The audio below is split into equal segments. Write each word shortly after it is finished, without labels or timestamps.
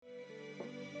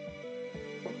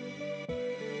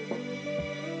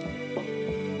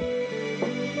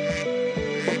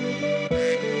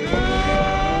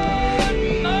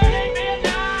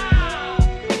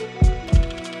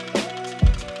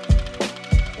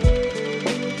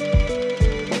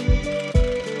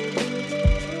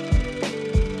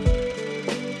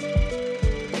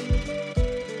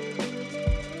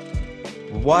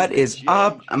What is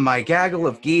up, my gaggle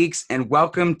of geeks, and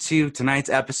welcome to tonight's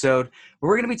episode where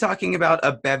we're going to be talking about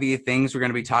a bevy of things. We're going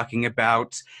to be talking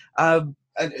about the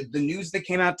news that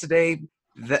came out today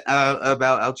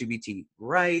about LGBT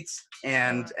rights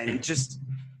and just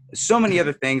so many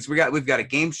other things. We've got a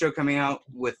game show coming out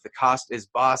with The Cost is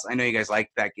Boss. I know you guys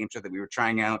liked that game show that we were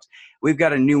trying out. We've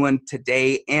got a new one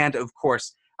today, and of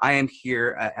course, I am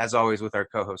here as always with our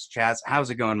co-host Chaz. How's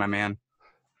it going, my man?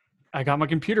 I got my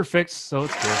computer fixed, so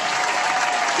it's good.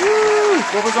 Woo!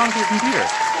 What was wrong with your computer?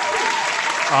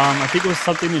 I think it was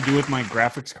something to do with my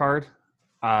graphics card.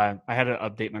 I had to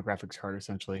update my graphics card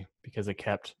essentially because it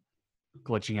kept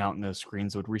glitching out and the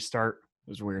screens would restart. It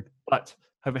was weird, but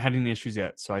I haven't had any issues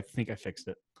yet, so I think I fixed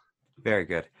it. Very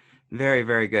good. Very,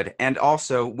 very good. And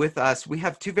also with us, we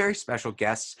have two very special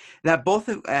guests that both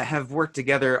have worked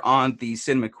together on the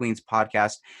Cinema Queens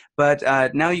podcast. But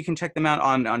now you can check them out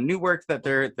on new work that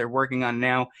they're working on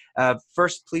now.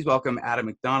 First, please welcome Adam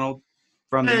McDonald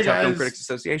from the Utah Film Critics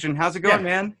Association. How's it going,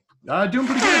 man? Doing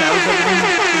pretty good. How's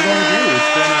everything going to do?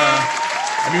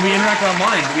 It's been, we interact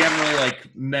online, but we haven't really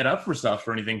met up for stuff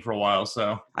or anything for a while.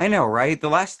 So I know, right? The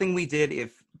last thing we did,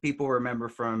 if people remember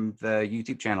from the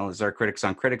YouTube channel, is our Critics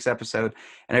on Critics episode,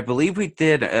 and I believe we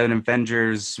did an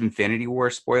Avengers Infinity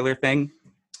War spoiler thing.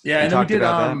 Yeah, and then we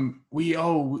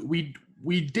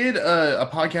did a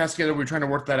podcast together. We were trying to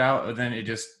work that out, and then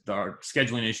our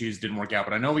scheduling issues didn't work out.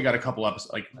 But I know we got a couple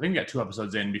episodes. I think we got 2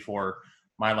 episodes in before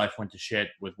my life went to shit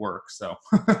with work. So,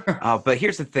 but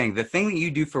here's the thing: the thing that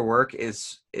you do for work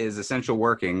is essential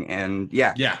working, and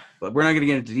yeah. But we're not going to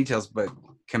get into details, but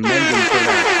commend them for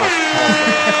that.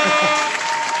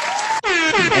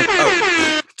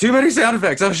 Too many sound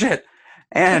effects. Oh shit!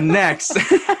 And next.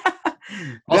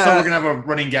 Also, we're gonna have a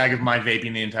running gag of my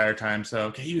vaping the entire time. So,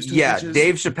 okay, use two pitches.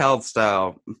 Dave Chappelle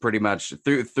style, pretty much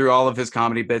through all of his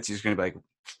comedy bits. He's gonna be like,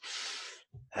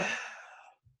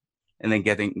 and then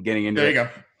getting into there it. You go.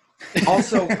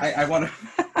 Also, I want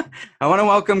to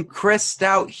welcome Chris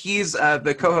Stout. He's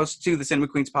the co-host to the Cinema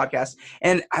Queens podcast,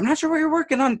 and I'm not sure what you're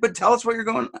working on, but tell us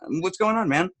what's going on,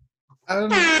 man. I'm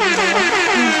just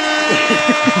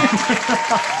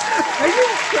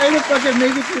trying to fucking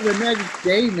make it to the next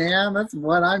day, man. That's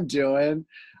what I'm doing.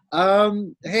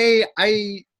 Hey,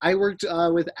 I worked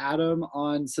with Adam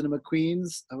on Cinema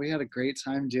Queens. We had a great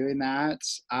time doing that.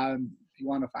 If you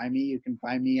want to find me, you can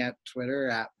find me at Twitter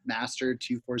at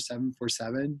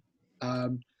Master24747.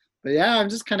 But yeah, I'm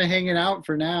just kind of hanging out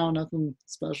for now. Nothing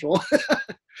special.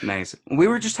 Nice. We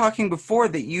were just talking before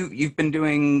that you've been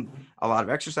doing a lot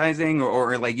of exercising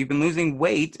or like you've been losing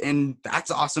weight, and that's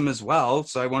awesome as well.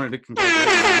 So I wanted to congratulate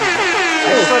you.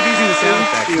 I just love using the sound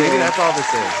effects. Maybe that's all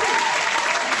this is.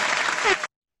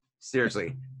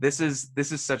 Seriously, this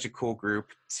is such a cool group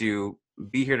to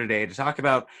be here today to talk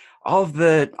about all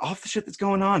the shit that's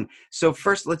going on. So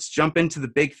first, let's jump into the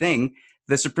big thing.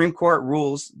 The Supreme Court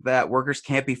rules that workers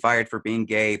can't be fired for being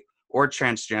gay or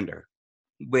transgender,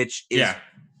 which is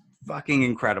fucking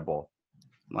incredible.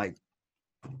 Like,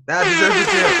 that deserves it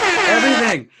too.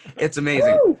 Everything. It's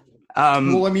amazing.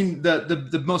 Well, I mean,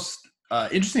 the most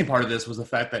interesting part of this was the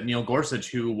fact that Neil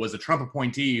Gorsuch, who was a Trump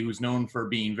appointee, who's known for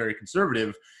being very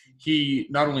conservative, he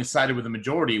not only sided with the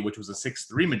majority, which was a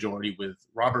 6-3 majority, with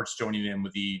Roberts joining in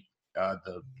with the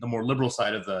more liberal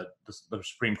side of the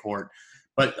Supreme Court,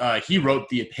 but he wrote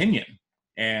the opinion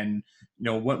and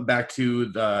went back to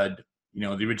the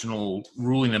original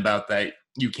ruling about that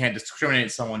you can't discriminate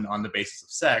someone on the basis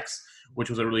of sex, which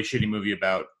was a really shitty movie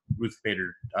about Ruth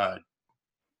Bader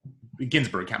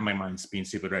Ginsburg. My mind's being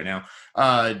stupid right now,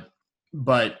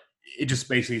 but it just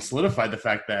basically solidified the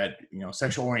fact that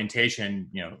sexual orientation,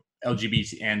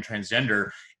 LGBT and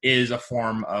transgender, is a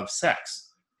form of sex.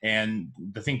 And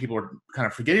the thing people are kind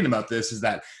of forgetting about this is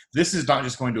that this is not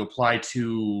just going to apply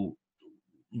to,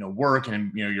 work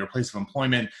and, your place of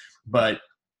employment, but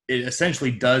it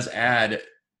essentially does add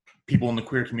people in the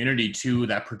queer community to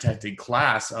that protected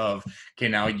class of, okay,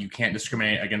 now you can't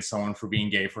discriminate against someone for being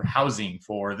gay, for housing,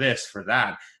 for this, for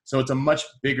that. So it's a much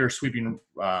bigger sweeping,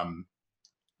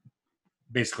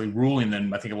 basically ruling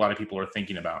than I think a lot of people are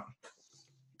thinking about.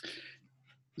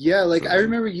 Yeah, I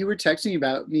remember you were texting me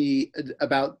about this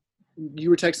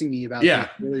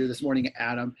earlier this morning,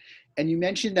 Adam, and you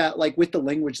mentioned that with the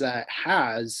language that it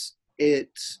has,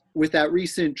 with that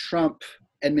recent Trump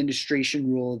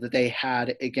administration rule that they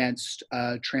had against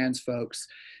trans folks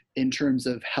in terms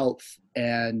of health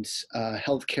and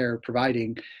healthcare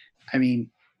providing. I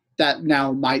mean, that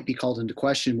now might be called into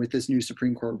question with this new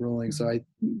Supreme Court ruling. So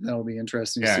that'll be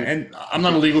interesting. Yeah, to see. and I'm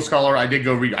not a legal scholar. I did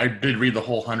read the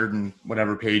whole 100 and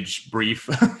whatever page brief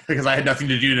because I had nothing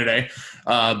to do today.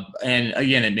 And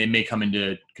again, it may come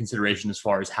into consideration as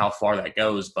far as how far that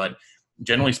goes. But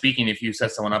generally speaking, if you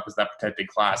set someone up as that protected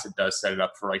class, it does set it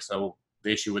up for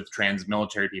the issue with trans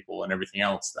military people and everything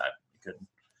else that could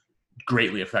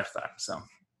greatly affect that. So.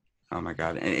 Oh my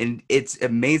God. And it's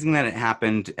amazing that it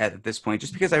happened at this point,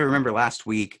 just because I remember last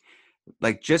week,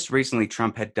 like just recently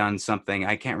Trump had done something.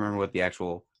 I can't remember what the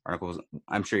actual article was.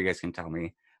 I'm sure you guys can tell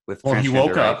me. He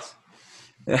woke up.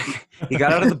 He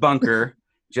got out of the bunker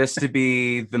just to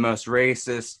be the most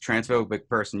racist, transphobic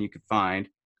person you could find,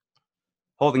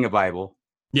 holding a Bible.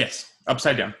 Yes,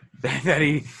 upside down. That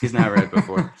he's not read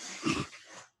before.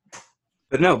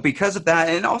 But no, because of that,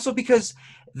 and also because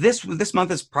this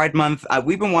month is Pride Month,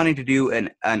 we've been wanting to do an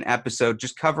episode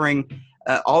just covering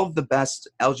all of the best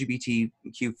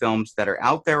LGBTQ films that are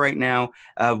out there right now,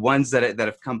 ones that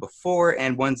have come before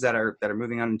and ones that are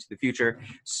moving on into the future.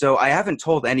 So I haven't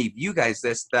told any of you guys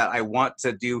this, that I want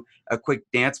to do a quick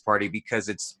dance party because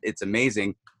it's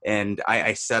amazing, and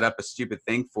I set up a stupid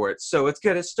thing for it. So it's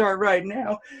gonna start right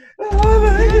now. Oh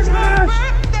my gosh!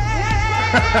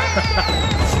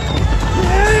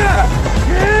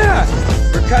 Yeah!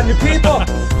 We're cutting to people!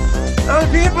 Oh,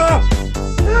 people!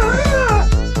 Ah!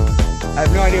 I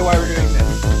have no idea why we're doing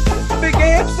this. Big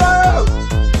AF sorrow!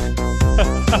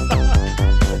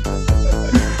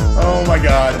 Oh my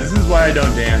God, this is why I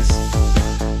don't dance.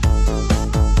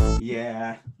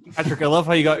 Yeah. Patrick, I love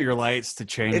how you got your lights to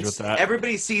change with that.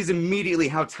 Everybody sees immediately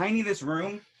how tiny this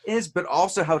room is, but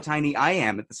also how tiny I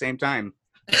am at the same time.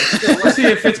 See,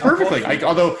 it fits perfectly.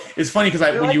 Although it's funny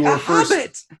because when you were first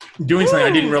doing something,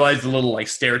 I didn't realize the little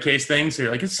staircase thing. So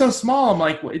you're like, it's so small. I'm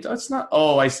like, well, it's not.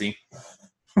 Oh, I see.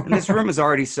 And this room is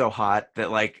already so hot that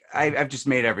I've just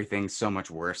made everything so much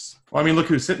worse. Well, I mean, look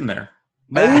who's sitting there.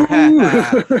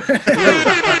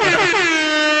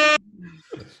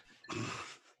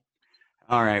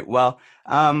 All right. Well,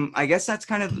 I guess that's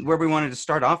kind of where we wanted to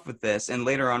start off with this, and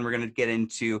later on we're going to get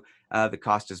into the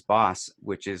Costas Boss,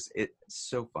 which is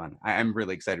so fun. I'm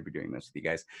really excited to be doing this with you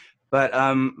guys. But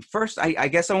first, I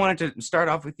guess I wanted to start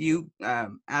off with you,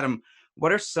 Adam.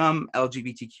 What are some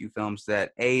LGBTQ films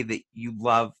that you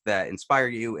love, that inspire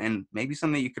you, and maybe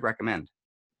some that you could recommend?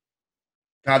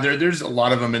 God, there's a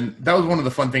lot of them, and that was one of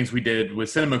the fun things we did with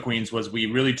Cinema Queens. Was we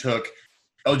really took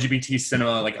LGBT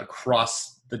cinema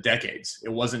across the decades. It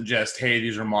wasn't just, hey,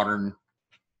 these are modern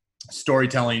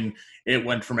storytelling. It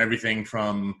went from everything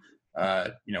from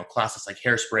classics like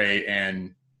Hairspray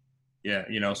and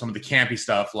some of the campy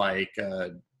stuff we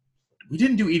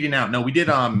didn't do Eating Out. No, we did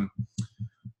what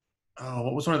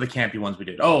was one of the campy ones we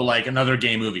did? Oh, like Another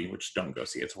Gay Movie, which don't go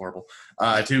see, it's horrible.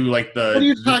 What are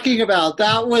you talking about?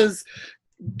 That was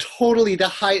totally the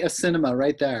height of cinema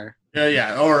right there.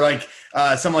 Yeah, or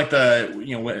some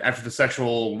after the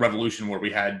sexual revolution, where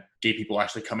we had gay people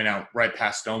actually coming out right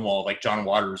past Stonewall, like John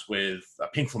Waters with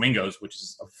Pink Flamingos, which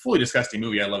is a fully disgusting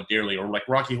movie I love dearly, or like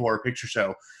Rocky Horror Picture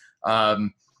Show.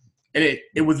 And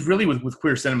it was really with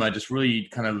queer cinema, just really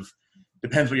kind of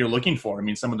depends what you're looking for. I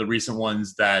mean, some of the recent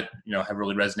ones that have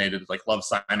really resonated, like Love,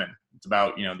 Simon. It's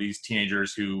about these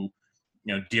teenagers who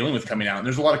dealing with coming out, and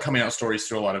there's a lot of coming out stories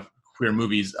through a lot of queer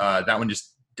movies. That one just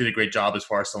did a great job as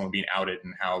far as someone being outed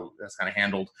and how that's kind of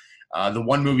handled. The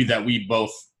one movie that we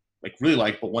both really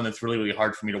like, but one that's really, really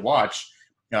hard for me to watch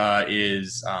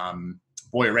is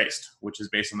Boy Erased, which is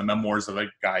based on the memoirs of a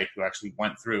guy who actually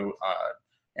went through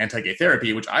anti-gay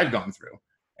therapy, which I've gone through.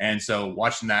 And so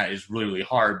watching that is really, really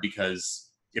hard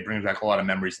because it brings back a lot of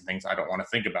memories and things I don't want to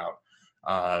think about.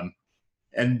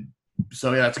 And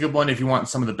so, yeah, that's a good one. If you want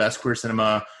some of the best queer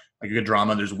cinema, like a good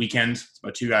drama, there's Weekend. It's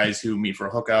about two guys who meet for a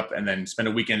hookup and then spend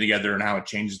a weekend together and how it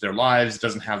changes their lives. It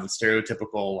doesn't have the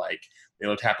stereotypical, they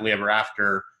lived happily ever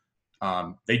after.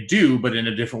 They do, but in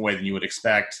a different way than you would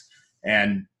expect.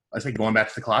 And I think going back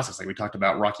to the classics, like we talked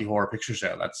about Rocky Horror Picture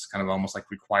Show, that's kind of almost like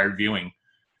required viewing.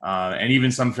 And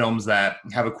even some films that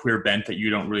have a queer bent that you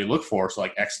don't really look for. So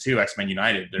like X2, X-Men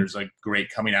United, there's a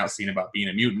great coming out scene about being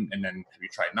a mutant. And then have you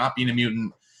tried not being a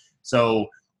mutant? So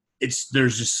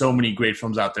there's just so many great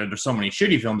films out there. There's so many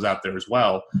shitty films out there as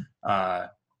well.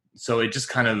 So it just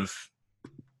kind of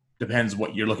depends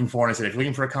what you're looking for. And I said, if you're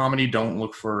looking for a comedy, don't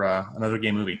look for Another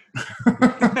Gay Movie.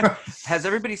 Has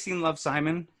everybody seen Love,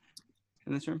 Simon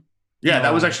in this room? Yeah,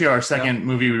 that was actually our second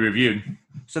movie we reviewed.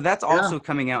 So that's also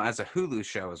coming out as a Hulu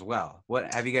show as well.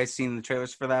 What have you guys seen the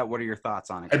trailers for that? What are your thoughts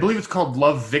on it? I believe it's called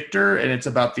Love, Victor, and it's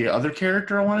about the other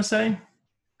character, I want to say.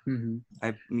 Mm-hmm.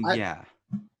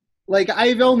 like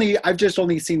I've just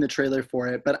only seen the trailer for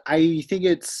it, but I think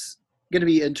it's gonna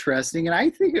be interesting, and I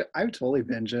think I've totally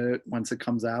binge it once it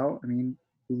comes out. I mean,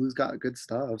 Hulu's got good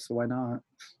stuff, so why not?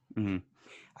 Hmm.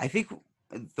 I think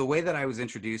the way that I was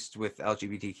introduced with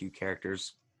LGBTQ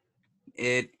characters,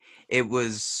 it it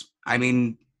was, I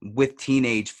mean, with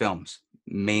teenage films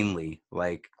mainly,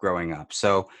 like growing up.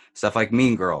 So stuff like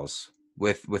Mean Girls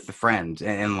with the friend,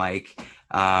 and like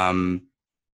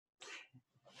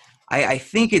I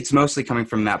think it's mostly coming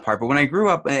from that part. But when I grew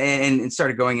up and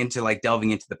started going into like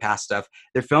delving into the past stuff,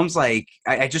 there are films like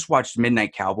I just watched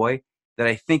Midnight Cowboy that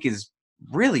I think is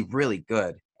really, really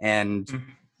good and Mhm.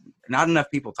 not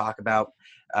enough people talk about.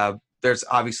 There's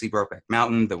obviously Brokeback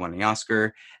Mountain, the winning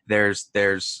Oscar. There's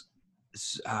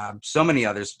so many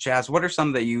others. Chaz, what are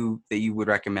some that you would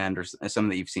recommend, or some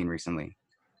that you've seen recently?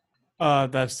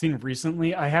 That I've seen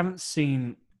recently. I haven't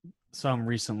seen some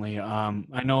recently.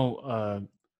 I know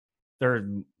there are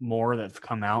more that've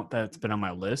come out that's been on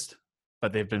my list,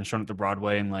 but they've been shown at the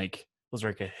Broadway, and like those are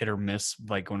like a hit or miss,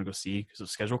 like going to go see because of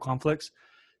schedule conflicts.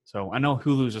 So I know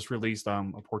Hulu's just released A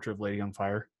Portrait of a Lady on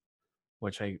Fire,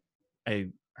 which I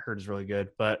heard is really good.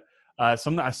 But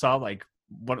some that I saw, like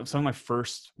what some of my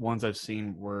first ones I've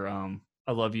seen were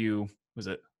I Love You. Was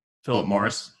it Philip Philip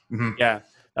Morris? Morris. Hmm. Yeah,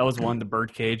 that was one. The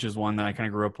Birdcage is one that I kind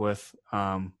of grew up with.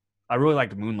 I really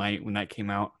liked Moonlight when that came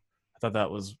out. I thought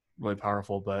that was really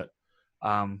powerful, but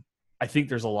um, I think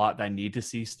there's a lot that I need to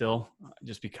see still,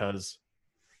 just because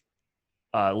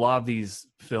a lot of these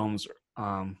films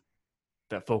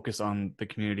that focus on the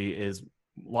community is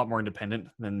a lot more independent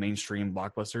than mainstream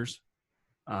blockbusters.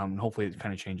 Hopefully, it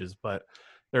kind of changes, but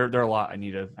there are a lot I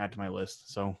need to add to my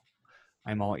list. So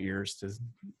I'm all ears to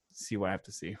see what I have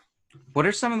to see. What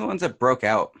are some of the ones that broke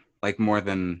out like more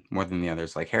than the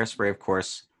others? Like Hairspray, of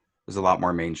course, was a lot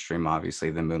more mainstream,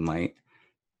 obviously, than Moonlight.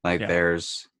 Like Yeah,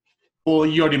 there's Well,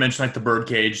 you already mentioned like the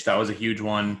Birdcage. That was a huge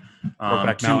one.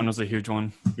 Brokeback Mountain was a huge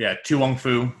one. Tu Wong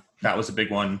Fu. That was a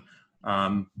big one.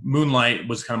 Moonlight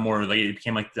was kind of more like it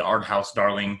became like the art house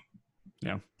darling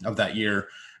Yeah, of that year.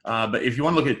 But if you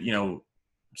want to look at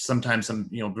sometimes some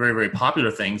very very popular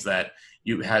things that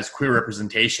you has queer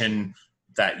representation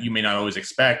that you may not always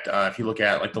expect. If you look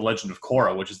at like The Legend of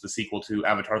Korra, which is the sequel to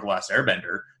Avatar: The Last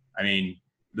Airbender, I mean,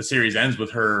 the series ends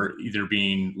with her either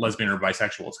being lesbian or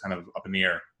bisexual. It's kind of up in the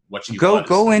air what she was.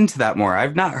 go into that more.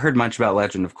 I've not heard much about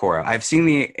Legend of Korra. I've seen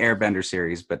the Airbender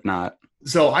series, but not.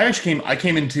 So I came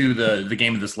into the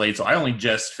game of this late. So I only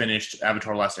just finished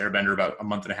Avatar: Last Airbender about a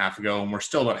month and a half ago, and we're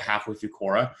still about halfway through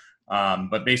Korra.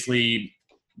 But basically,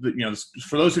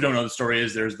 for those who don't know, the story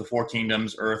is there's the four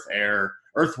kingdoms: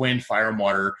 Earth, Wind, Fire, and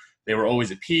Water. They were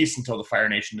always at peace until the Fire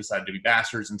Nation decided to be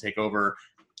bastards and take over.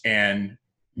 And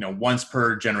once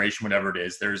per generation, whatever it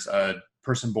is, there's a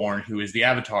person born who is the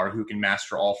Avatar who can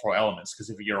master all four elements. Because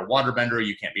if you're a waterbender,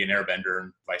 you can't be an airbender,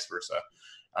 and vice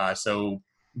versa. So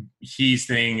his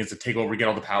thing is to take over, get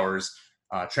all the powers,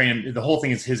 train him. The whole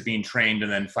thing is his being trained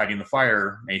and then fighting the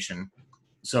Fire Nation.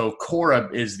 So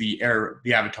Korra is the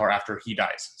Avatar after he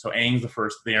dies. So Aang's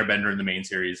the Airbender in the main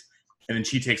series, and then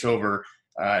she takes over.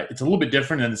 It's a little bit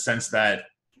different in the sense that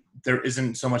there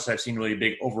isn't so much that I've seen really a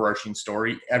big overarching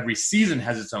story. Every season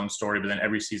has its own story, but then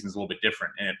every season is a little bit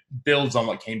different, and it builds on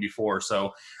what came before.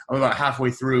 So I'm about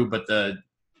halfway through, but the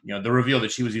reveal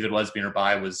that she was either lesbian or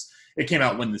bi it came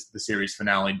out when the series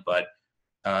finale, but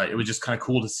it was just kind of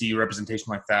cool to see representation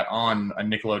like that on a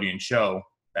Nickelodeon show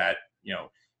that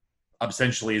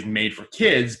essentially is made for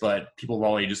kids, but people of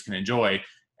all ages can enjoy.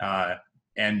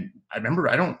 And I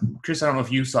remember, Chris, I don't know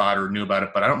if you saw it or knew about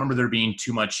it, but I don't remember there being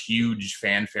too much huge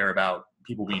fanfare about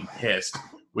people being pissed,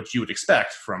 which you would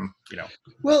expect from.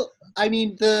 Well, I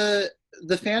mean, the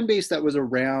fan base that was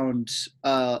around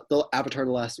the Avatar: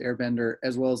 The Last Airbender,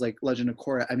 as well as like Legend of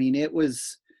Korra, I mean, it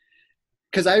was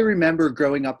because I remember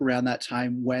growing up around that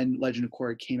time when Legend of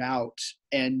Korra came out,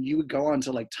 and you would go onto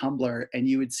like Tumblr and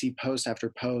you would see post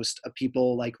after post of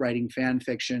people like writing fan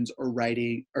fictions or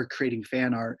creating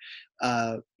fan art,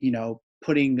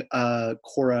 putting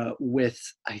Korra with,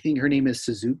 I think her name is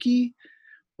Suzuki,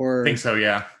 or I think so,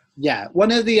 yeah. Yeah,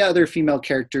 one of the other female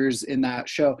characters in that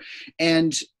show.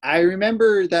 And I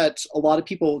remember that a lot of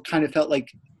people kind of felt like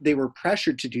they were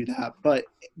pressured to do that, but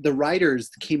the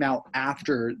writers came out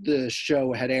after the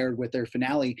show had aired with their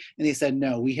finale, and they said,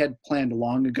 no, we had planned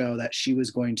long ago that she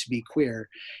was going to be queer.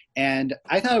 And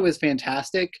I thought it was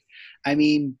fantastic. I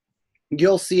mean,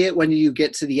 you'll see it when you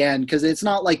get to the end, because it's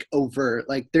not like overt.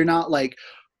 Like, they're not like,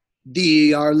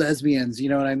 they are lesbians, you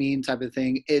know what I mean, type of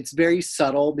thing. It's very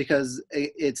subtle because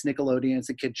it's Nickelodeon, it's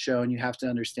a kid's show, and you have to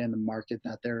understand the market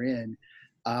that they're in.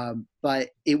 But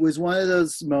it was one of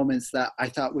those moments that I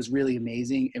thought was really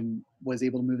amazing and was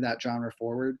able to move that genre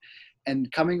forward.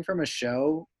 And coming from a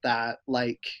show that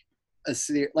like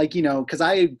because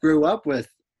I grew up with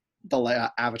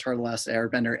the Avatar: The Last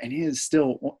Airbender, and it is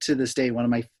still to this day one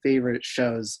of my favorite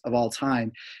shows of all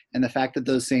time. And the fact that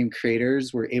those same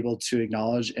creators were able to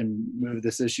acknowledge and move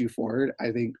this issue forward, I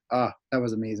think, that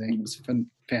was amazing. It was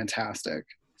fantastic.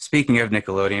 Speaking of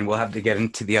Nickelodeon, we'll have to get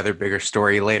into the other bigger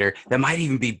story later that might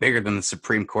even be bigger than the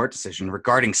Supreme Court decision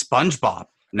regarding SpongeBob.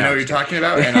 No, I know what you're talking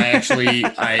about, and I actually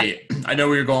I know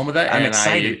where you're going with that. I'm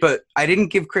excited, but I didn't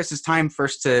give Chris his time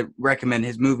first to recommend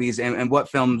his movies and what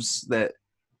films that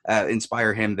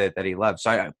inspire him that he loves.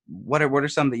 So what are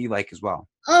some that you like as well?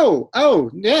 Oh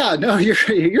yeah, no, you're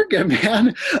good,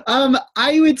 man.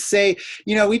 I would say,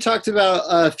 we talked about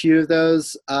a few of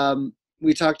those.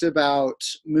 We talked about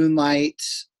Moonlight,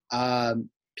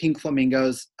 Pink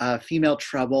Flamingos, Female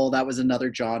Trouble. That was another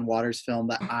John Waters film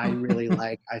that I really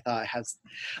like. I thought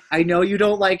I know you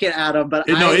don't like it, Adam, but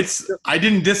I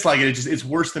didn't dislike it. It's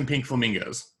worse than Pink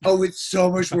Flamingos. Oh, it's so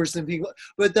much worse than Pink.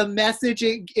 But the message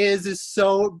it is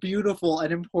so beautiful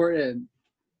and important.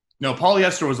 No,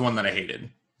 Polyester was the one that I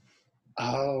hated.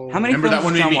 Oh, how many remember films that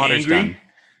one has John made me Waters angry? done?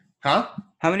 Huh?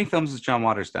 How many films has John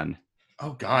Waters done?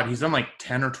 Oh God, he's done like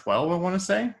 10 or 12. I want to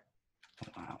say.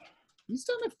 Wow. He's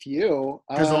done a few.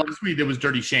 Because the last one he did was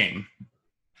Dirty Shame.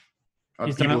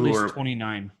 He's done at least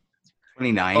 29.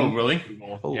 29? Oh, really?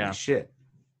 Holy shit.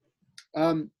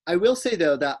 I will say,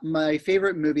 though, that my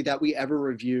favorite movie that we ever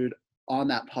reviewed on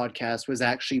that podcast was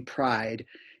actually Pride.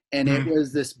 And it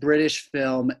was this British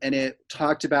film, and it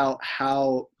talked about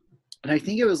how, and I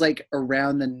think it was like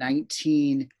around the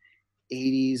 1980s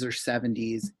or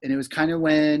 70s. And it was kind of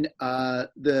when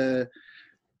the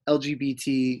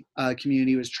LGBT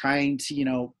community was trying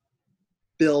to,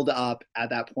 build up at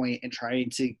that point and trying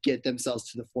to get themselves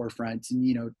to the forefront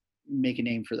and, make a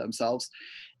name for themselves.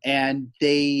 And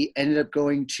they ended up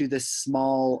going to this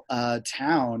small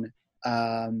town,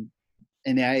 and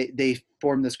they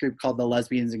formed this group called the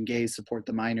Lesbians and Gays Support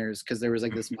the Miners, because there was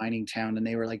like this mining town, and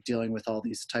they were like dealing with all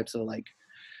these types of like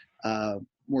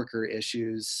worker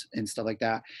issues and stuff like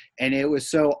that. And it was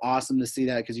so awesome to see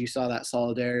that, because you saw that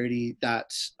solidarity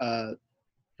that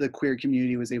the queer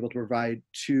community was able to provide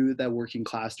to the working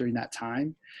class during that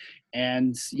time.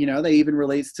 And that even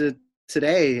relates to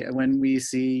today when we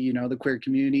see the queer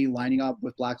community lining up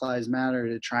with Black Lives Matter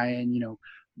to try and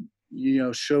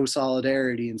show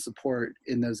solidarity and support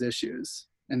in those issues.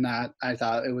 And that, I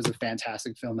thought it was a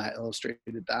fantastic film that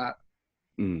illustrated that.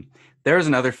 There's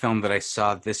another film that I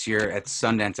saw this year at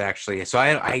Sundance, actually. So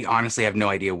I honestly have no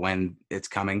idea when it's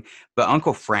coming, but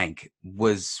Uncle Frank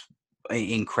was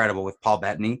incredible with Paul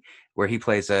Bettany, where he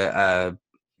plays a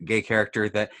gay character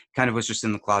that kind of was just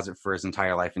in the closet for his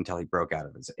entire life until he broke out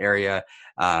of his area.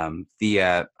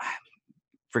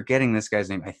 Forgetting this guy's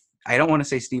name. I don't want to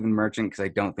say Stephen Merchant, because I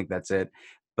don't think that's it,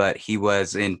 but he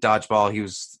was in Dodgeball. He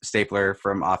was Stapler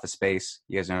from Office Space.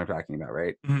 You guys know what I'm talking about,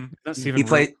 right? Mm-hmm. He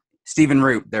played Stephen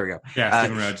Root. There we go. Yeah,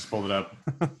 Stephen Root. I just pulled it up.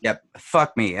 Yep.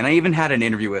 Fuck me. And I even had an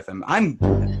interview with him. I'm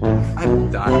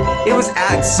done. It was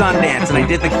at Sundance, and I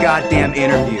did the goddamn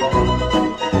interview.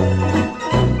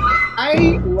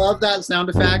 I love that sound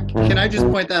effect. Can I just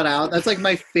point that out? That's like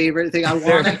my favorite thing. I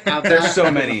want to have that. There's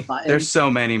so many. There's so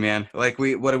many, man. Like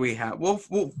what do we have?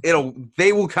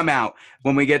 They will come out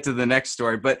when we get to the next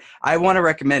story. But I want to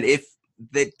recommend, if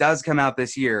it does come out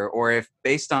this year, or if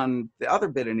based on the other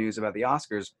bit of news about the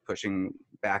Oscars pushing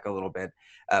back a little bit,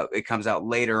 it comes out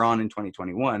later on in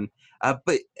 2021.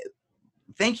 But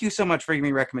thank you so much for giving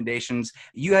me recommendations.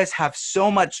 You guys have so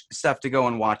much stuff to go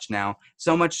and watch now.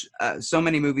 So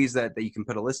many movies that you can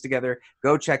put a list together.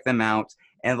 Go check them out.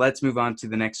 And let's move on to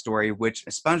the next story, which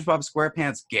SpongeBob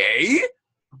SquarePants gay?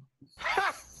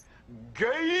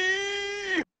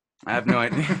 Gay! I have no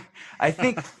idea. I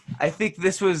think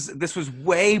this was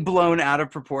way blown out of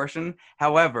proportion.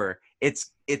 However,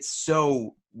 it's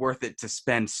so worth it to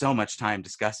spend so much time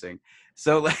discussing.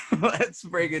 So let's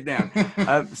break it down.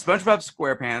 SpongeBob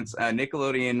SquarePants,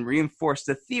 Nickelodeon reinforced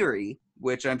the theory,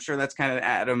 which I'm sure that's kind of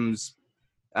Adam's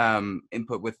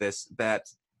input with this, that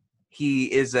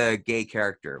he is a gay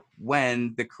character,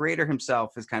 when the creator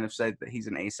himself has kind of said that he's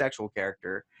an asexual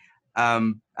character.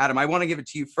 Adam, I want to give it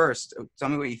to you first. Tell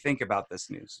me what you think about this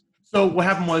news. So what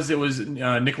happened was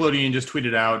Nickelodeon just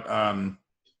tweeted out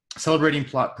celebrating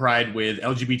Pride with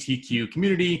LGBTQ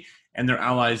community and their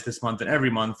allies this month and every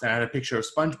month. And I had a picture of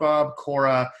SpongeBob,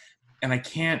 Cora, and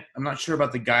I'm not sure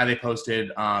about the guy they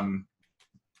posted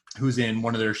who's in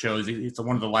one of their shows. It's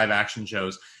one of the live action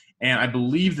shows. And I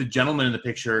believe the gentleman in the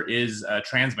picture is a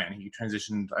trans man. He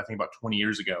transitioned, I think, about 20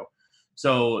 years ago.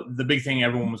 So the big thing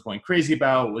everyone was going crazy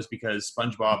about was because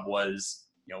SpongeBob was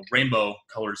rainbow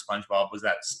colored SpongeBob was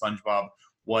that SpongeBob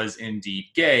was indeed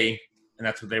gay, and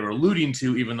that's what they were alluding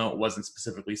to, even though it wasn't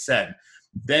specifically said.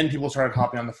 Then people started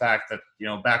hopping on the fact that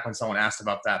back when someone asked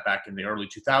about that back in the early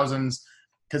 2000s,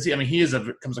 because he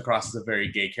comes across as a very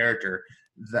gay character.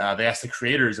 They asked the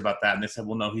creators about that, and they said,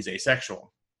 well, no, he's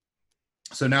asexual.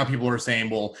 So now people are saying,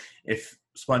 well, if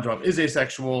SpongeBob is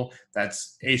asexual,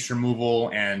 that's ace removal,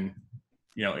 and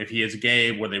if he is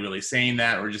gay, were they really saying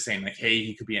that, or just saying like, hey,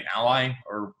 he could be an ally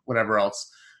or whatever else?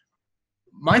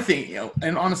 My thing,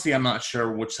 and honestly, I'm not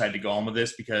sure which side to go on with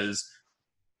this, because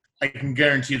I can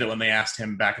guarantee that when they asked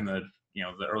him back in the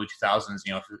the early 2000s,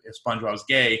 if SpongeBob was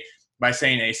gay, by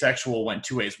saying asexual went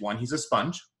two ways. One, he's a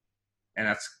sponge, and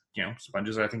that's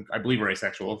sponges I believe are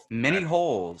asexual. Many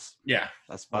holes. Yeah,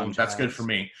 a sponge. That's good for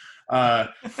me.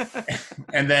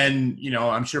 And then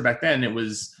I'm sure back then it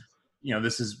was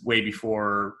this is way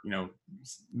before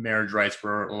marriage rights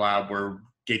were allowed, where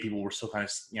gay people were still kind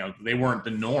of they weren't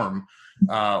the norm,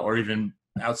 or even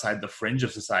outside the fringe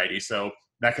of society. So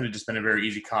that could have just been a very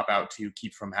easy cop out to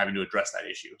keep from having to address that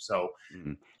issue. So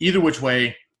either which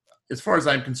way, as far as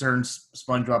I'm concerned,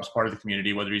 SpongeBob's part of the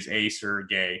community, whether he's ace or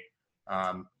gay.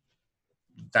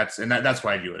 That's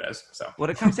why I view it as. So what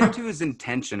it comes down to is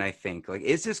intention, I think. Like,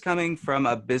 is this coming from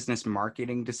a business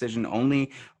marketing decision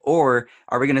only, or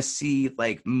are we going to see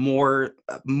like more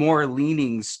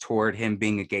leanings toward him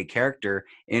being a gay character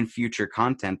in future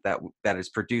content that is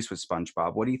produced with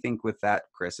SpongeBob? What do you think with that,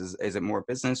 Chris? Is it more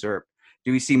business, or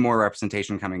do we see more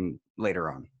representation coming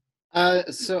later on?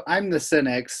 So I'm the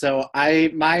cynic. So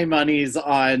my money's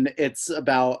on it's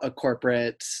about a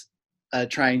corporate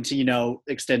trying to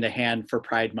extend a hand for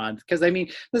Pride Month, because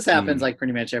this happens like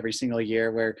pretty much every single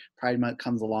year, where Pride Month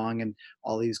comes along and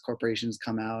all these corporations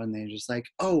come out and they're just like,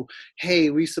 oh, hey,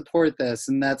 we support this,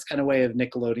 and that's kind of way of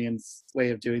Nickelodeon's way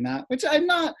of doing that, which I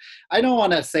don't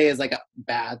want to say is like a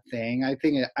bad thing. I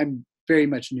think I'm very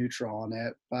much neutral on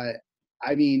it, but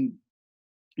I think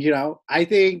but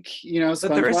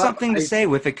there is something to say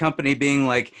with the company being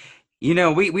like, we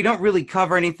don't really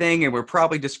cover anything, and we're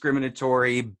probably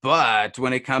discriminatory, but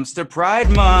when it comes to Pride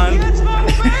Month, it's my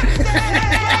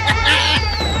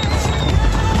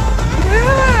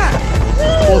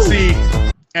we'll see.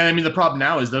 And the problem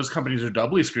now is those companies are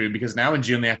doubly screwed, because now in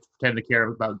June they have to pretend to care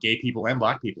about gay people and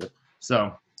black people.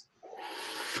 So,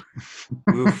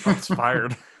 oof, that's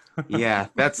fired. Yeah,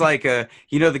 that's like the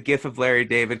gif of Larry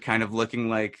David kind of looking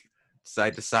like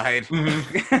side to side.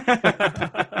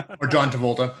 Or John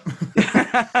Travolta.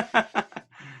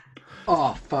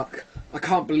 Oh, fuck. I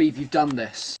can't believe you've done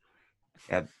this.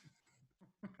 Yeah.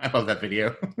 I love that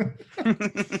video.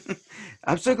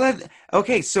 I'm so glad.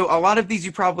 Okay, so a lot of these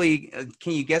you probably...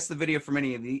 can you guess the video from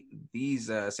any of these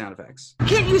sound effects?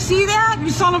 Can't you see that, you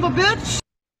son of a bitch?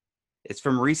 It's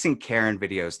from recent Karen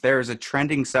videos. There's a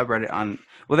trending subreddit on...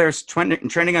 Well, there's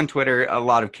trending on Twitter a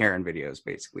lot of Karen videos,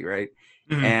 basically, right?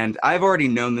 Mm-hmm. And I've already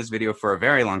known this video for a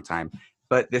very long time.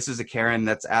 But this is a Karen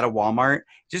that's at a Walmart.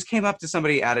 Just came up to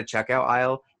somebody at a checkout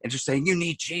aisle and just saying, you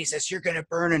need Jesus, you're going to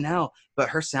burn in hell. But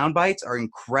her sound bites are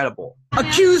incredible.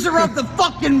 Accuser of the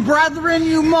fucking brethren,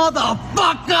 you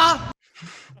motherfucker!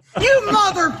 You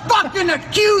motherfucking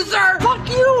accuser! Fuck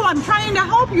you, I'm trying to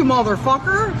help you,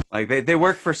 motherfucker! Like, they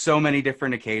work for so many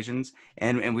different occasions,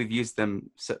 and we've used them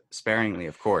sparingly,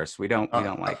 of course. We don't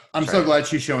like... I'm so glad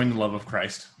she's showing the love of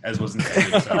Christ, as was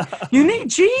intended. So. You need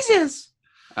Jesus!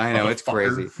 I know, it's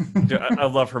crazy. Dude, I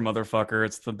love her motherfucker.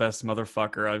 It's the best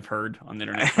motherfucker I've heard on the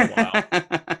internet for a while.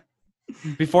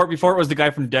 Before it was the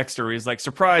guy from Dexter, where he's like,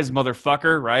 surprise,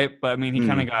 motherfucker, right? But he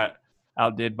kind of got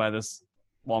outdid by this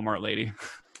Walmart lady.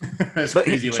 But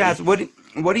Chaz,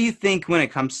 what do you think when it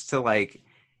comes to like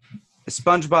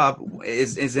SpongeBob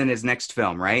is in his next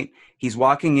film, right? He's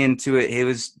walking into it, it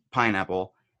was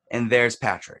Pineapple, and there's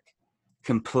Patrick,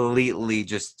 completely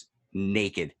just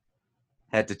naked,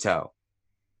 head to toe.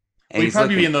 And he'd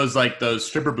probably be in those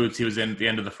stripper boots he was in at the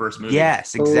end of the first movie.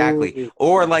 Yes, exactly.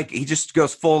 Or like he just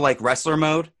goes full like wrestler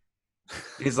mode.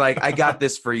 He's like, I got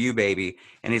this for you, baby.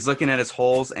 And he's looking at his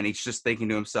holes and he's just thinking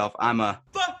to himself,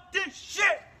 Fuck this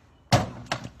shit!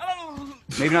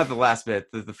 Maybe not the last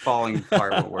bit, the falling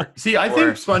part will work. See, I think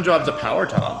SpongeBob's a power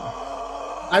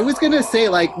top. I was going to say,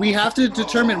 we have to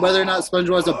determine whether or not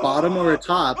SpongeBob's a bottom or a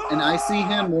top, and I see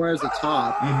him more as a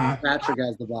top, Patrick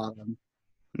as the bottom.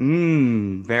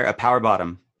 A power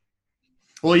bottom.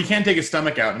 Well, you can't take his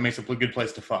stomach out, and it makes it a good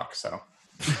place to fuck, so.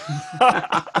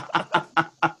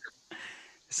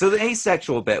 So the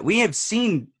asexual bit, we have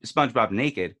seen SpongeBob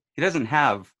naked. He doesn't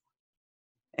have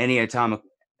any atomic,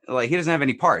 he doesn't have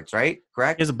any parts, right?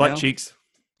 Correct? He has butt cheeks.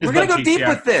 We're going to go deep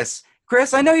with this.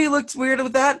 Chris, I know you looked weird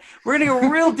with that. We're going to go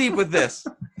real deep with this.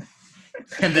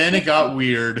 And then it got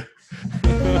weird.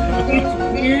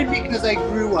 It's weird because I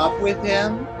grew up with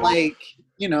him. Like,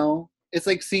 you know, it's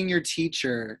like seeing your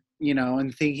teacher, you know,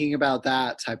 and thinking about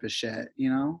that type of shit, you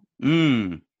know?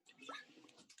 Mm.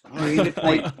 I mean,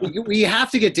 like, we have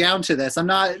to get down to this. I'm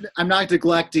not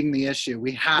neglecting the issue.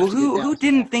 We have Well, to get down who to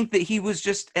didn't that. think that he was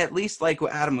just at least like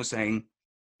what Adam was saying,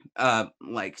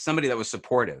 like somebody that was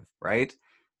supportive, right?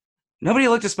 Nobody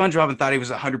looked at SpongeBob and thought he was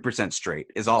 100% straight.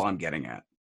 Is all I'm getting at.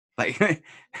 Like,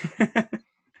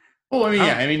 Well, I mean, Oh.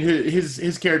 yeah, I mean,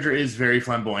 his character is very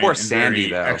flamboyant Poor and Sandy,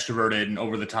 very though. extroverted and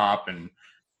over the top, and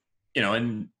you know,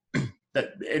 and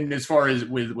that, and as far as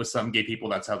with some gay people,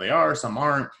 that's how they are. Some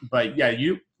aren't, but yeah,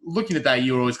 you looking at that,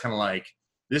 you were always kind of like,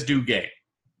 this dude gay,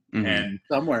 Mhm. and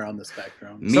Somewhere on the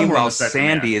spectrum. somewhere on Meanwhile, the spectrum,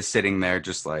 Sandy yeah. is sitting there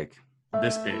just like,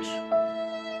 This bitch.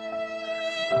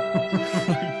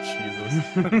 Jesus.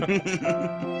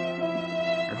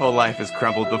 her whole life has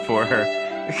crumbled before her.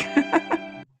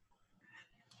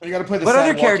 You got to play the What sad other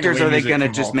walking characters away are they music gonna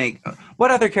from just Hulk. make?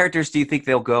 What other characters do you think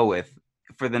they'll go with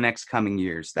for the next coming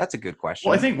years? That's a good question.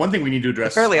 Well, I think one thing we need to the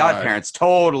address. Fairly Odd Parents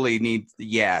totally need.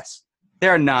 Yes,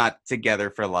 they're not together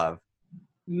for love.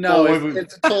 No, Well,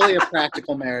 it's totally a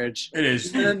practical marriage. It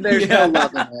is. And there's Yeah. no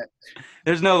love in it.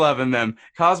 There's no love in them.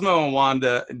 Cosmo and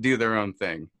Wanda do their own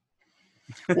thing.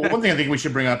 Well, one thing I think we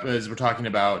should bring up as we're talking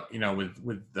about, you know,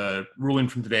 with the ruling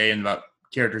from today and about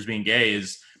characters being gay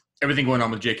is everything going on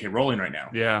with J.K. Rowling right now.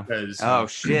 Yeah. Because Oh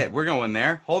shit, we're going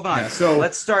there. Hold on. Yeah, so-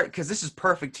 let's start because this is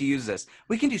perfect to use this.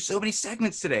 We can do so many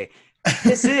segments today.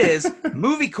 This is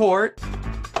Movie Court.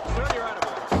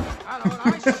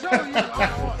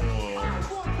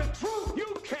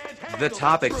 The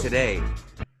topic today: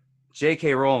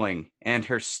 J.K. Rowling and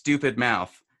her stupid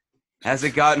mouth. Has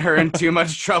it gotten her in too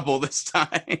much trouble this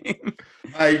time?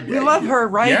 We love her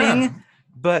writing, Yeah.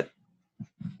 but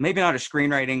maybe not her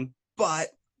screenwriting. But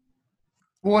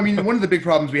Well, I mean, one of the big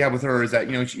problems we have with her is that,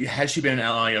 you know, has she been an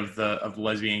ally of the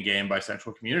lesbian, gay, and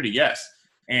bisexual community? Yes.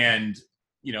 And,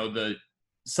 you know,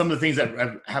 some of the things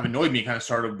that have annoyed me kind of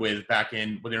started with back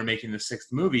in when they were making the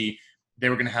 6th movie. They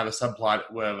were going to have a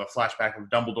subplot with a flashback of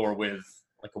Dumbledore with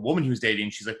like a woman who's dating.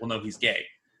 She's like, well, no, he's gay.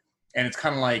 And it's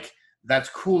kind of like, that's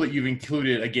cool that you've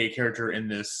included a gay character in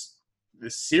this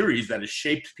series that has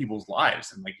shaped people's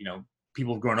lives. And like, you know,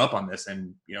 people have grown up on this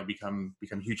and, you know, become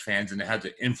huge fans, and it had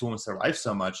to influence their life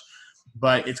so much.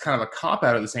 But it's kind of a cop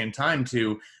out at the same time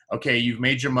to, okay, you've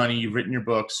made your money, you've written your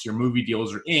books, your movie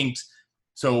deals are inked.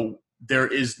 So there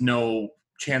is no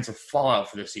chance of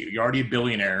fallout for this. You're already a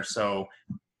billionaire. So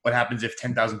what happens if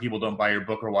 10,000 people don't buy your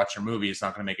book or watch your movie? It's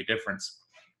not going to make a difference.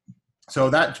 So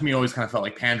that to me always kind of felt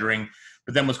like pandering.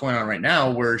 But then what's going on right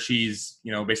now where she's,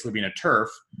 you know, basically being a TERF,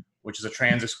 which is a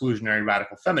trans exclusionary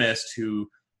radical feminist who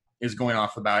is going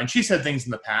off about, and she said things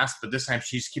in the past, but this time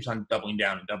she just keeps on doubling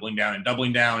down and doubling down and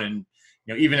doubling down. And,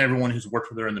 you know, even everyone who's worked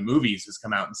with her in the movies has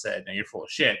come out and said, no, you're full of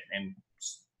shit, and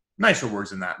nicer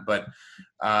words than that. But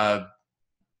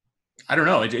I don't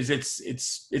know.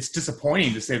 It's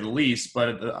disappointing to say the least.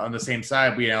 But on the same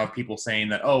side, we now have people saying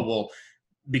that, oh, well,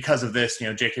 because of this, you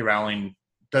know, J.K. Rowling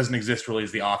doesn't exist really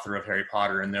as the author of Harry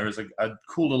Potter. And there was a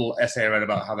cool little essay I read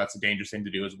about how that's a dangerous thing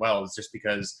to do as well. It's just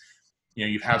because, you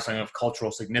know, you have something of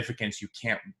cultural significance, you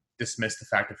can't dismiss the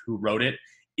fact of who wrote it,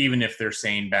 even if they're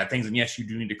saying bad things. And yes, you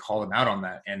do need to call them out on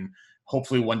that. And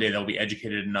hopefully one day they'll be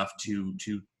educated enough to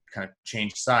kind of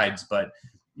change sides. But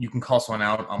you can call someone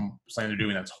out on something they're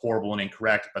doing that's horrible and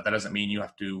incorrect, but that doesn't mean you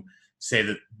have to say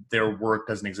that their work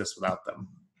doesn't exist without them.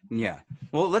 yeah.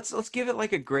 Well, let's give it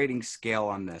like a grading scale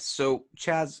on this. So,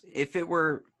 Chaz, if it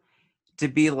were to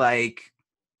be like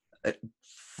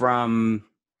from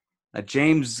a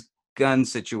James Gunn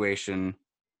situation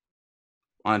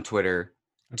on Twitter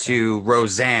to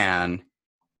Roseanne,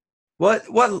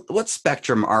 what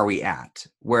spectrum are we at?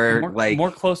 Where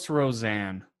more close to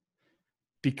Roseanne,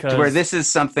 because to where this is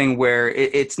something where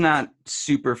it's not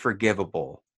super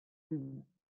forgivable.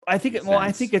 I think sense.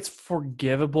 I think it's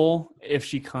forgivable if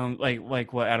she comes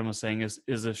like what Adam was saying is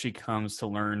if she comes to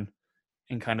learn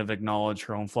and kind of acknowledge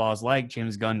her own flaws, like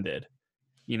James Gunn did.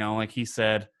 You know, like he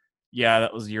said, yeah,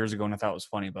 that was years ago and I thought it was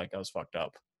funny, but like I was fucked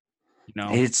up. You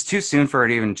know, It's too soon for her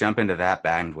to even jump into that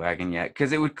bandwagon yet,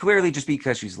 because it would clearly just be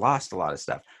because she's lost a lot of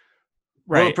stuff.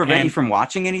 Will it prevent you from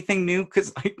watching anything new?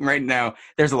 Because like right now,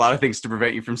 there's a lot of things to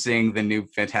prevent you from seeing the new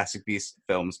Fantastic Beasts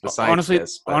films. Besides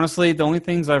this, but honestly, the only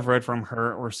things I've read from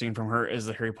her or seen from her is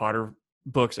the Harry Potter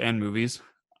books and movies.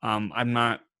 I'm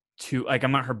not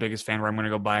her biggest fan where I'm going to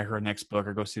go buy her next book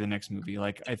or go see the next movie.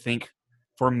 Like I think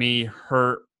for me,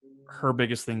 her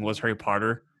biggest thing was Harry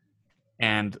Potter,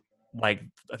 and like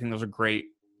I think those are great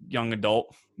young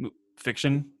adult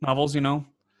fiction novels. You know.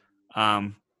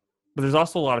 But there's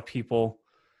also a lot of people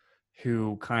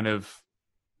who kind of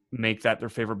make that their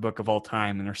favorite book of all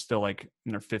time, and they're still like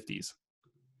in their 50s.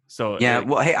 So Yeah,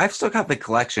 well, hey, I've still got the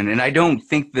collection, and I don't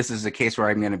think this is a case where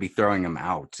I'm going to be throwing them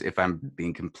out, if I'm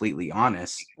being completely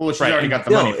honest. Well, she's Right, already and got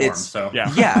the still, money for him, it's- so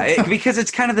yeah. Yeah, because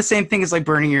it's kind of the same thing as like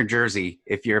burning your jersey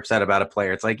if you're upset about a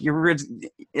player. It's like,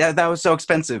 yeah, that was so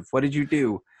expensive. What did you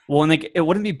do? Well, and like it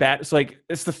wouldn't be bad. It's like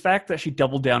it's the fact that she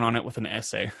doubled down on it with an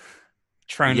essay,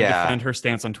 trying to Yeah. defend her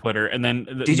stance on Twitter, and then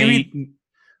Did you read?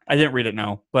 I didn't read it,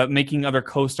 no, but making other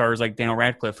co-stars like Daniel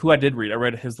Radcliffe, who I did read. I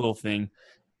read his little thing,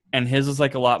 and his is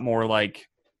like a lot more like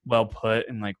well put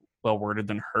and like well worded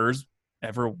than hers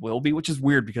ever will be, which is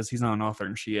weird because he's not an author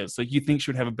and she is. So you think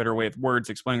she would have a better way with words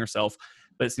explaining herself,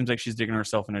 but it seems like she's digging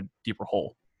herself in a deeper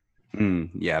hole.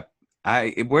 Yeah.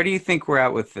 Where do you think we're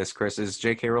at with this, Chris? Is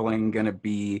J.K. Rowling going to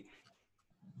be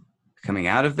coming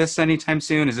out of this anytime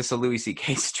soon? Is this a Louis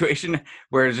C.K. situation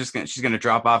where it's just she's going to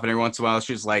drop off, and every once in a while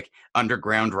she's like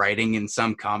underground writing in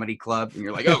some comedy club, and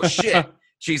you're like, oh shit,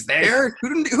 she's there?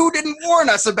 Who didn't warn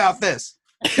us about this?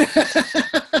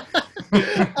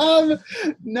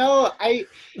 No,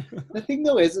 the thing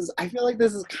though is I feel like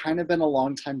this has kind of been a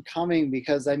long time coming,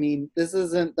 because I mean, this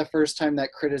isn't the first time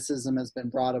that criticism has been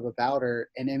brought up about her.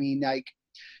 And I mean, like,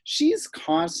 she's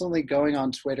constantly going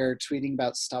on Twitter tweeting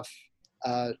about stuff,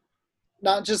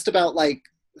 not just about like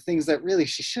things that really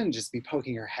she shouldn't just be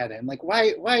poking her head in. Like,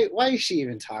 why is she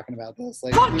even talking about this?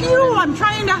 Like, Fuck you you! know what I mean? I'm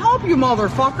trying to help you,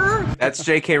 motherfucker! That's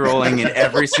J.K. Rowling in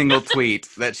every single tweet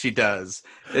that she does.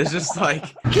 It's just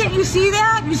like, Can't you see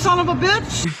that, you son of a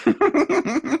bitch?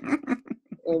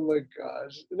 Oh my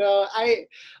gosh. No,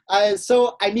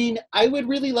 so I mean, I would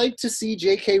really like to see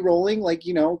J.K. Rowling, like,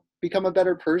 you know, become a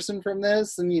better person from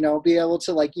this, and, you know, be able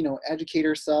to, like, you know, educate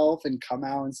herself and come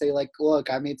out and say, like,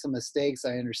 look, I made some mistakes,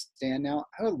 I understand now.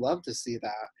 I would love to see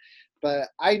that. But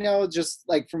I know, just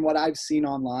like from what I've seen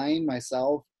online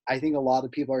myself, I think a lot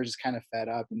of people are just kind of fed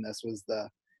up, and this was the,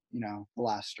 you know, the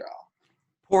last straw.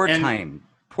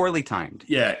 Poorly timed.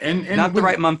 yeah, and Not the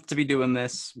right month to be doing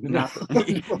this. Not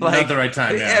the right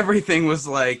time. Yeah. Everything was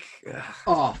like, ugh.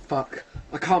 Oh, fuck.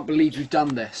 I can't believe you've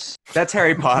done this. That's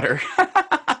Harry Potter.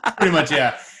 Pretty much,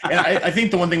 yeah. And I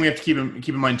think the one thing we have to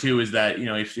keep in mind too is that, you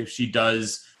know, if she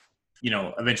does, you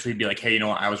know, eventually be like, hey, you know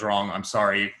what, I was wrong, I'm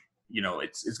sorry. You know,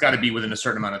 it's got to be within a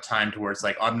certain amount of time to where it's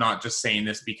like, I'm not just saying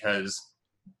this because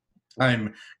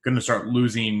I'm going to start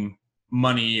losing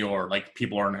money, or like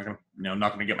people are not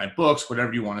going to get my books,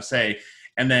 whatever you want to say.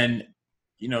 And then,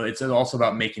 you know, it's also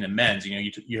about making amends. You know,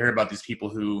 you hear about these people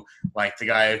who, like the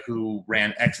guy who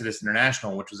ran Exodus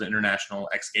International, which was an international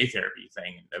ex-gay therapy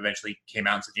thing, and eventually came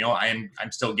out and said, you know,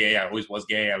 I'm still gay. I always was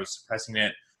gay. I was suppressing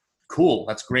it. Cool.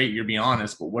 That's great. You're being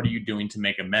honest, but what are you doing to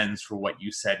make amends for what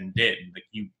you said and did? Like,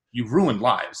 you've ruined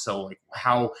lives. So like,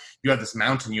 how you have this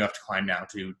mountain you have to climb now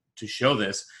to show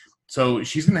this. So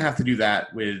she's going to have to do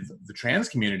that with the trans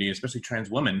community, especially trans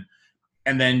women.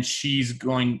 And then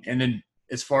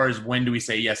as far as when do we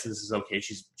say, yes, this is okay,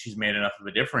 she's made enough of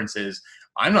a difference, is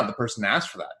I'm not the person to ask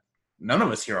for that. None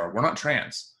of us here are. We're not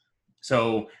trans.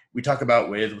 So we talk about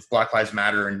with Black Lives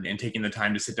Matter and taking the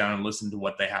time to sit down and listen to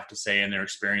what they have to say and their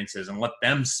experiences and let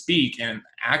them speak and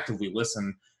actively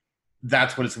listen.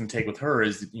 That's what it's going to take with her,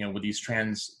 is, you know, with these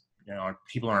trans, you know,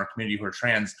 people in our community who are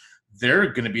trans,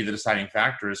 they're going to be the deciding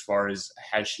factor as far as,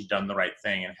 has she done the right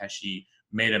thing, and has she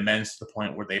made amends to the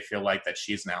point where they feel like that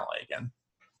she's an ally again.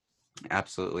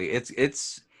 Absolutely.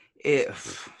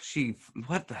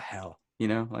 What the hell? You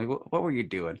know, like, what were you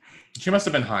doing? She must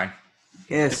have been high.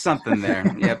 Yeah, something there.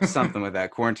 Yep, something with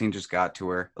that. Quarantine just got to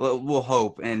her. We'll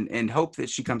hope and hope that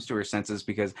she comes to her senses,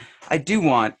 because I do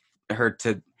want her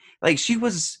to, like, she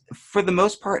was for the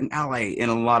most part an ally in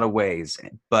a lot of ways,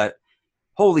 but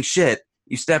holy shit,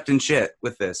 you stepped in shit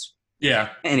with this. Yeah.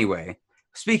 Anyway,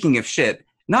 speaking of shit,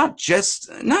 not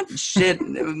shit,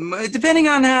 depending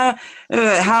on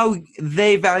how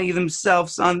they value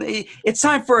themselves it's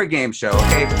time for a game show,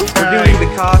 okay? We're doing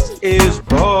The Cost is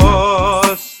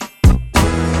Boss.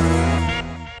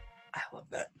 I love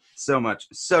that so much.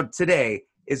 So today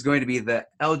is going to be the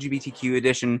LGBTQ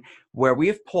edition, where we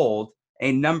have polled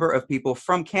a number of people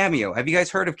from Cameo. Have you guys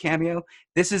heard of Cameo?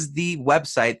 This is the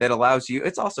website that allows you,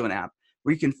 it's also an app,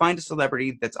 where you can find a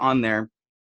celebrity that's on there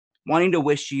wanting to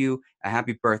wish you a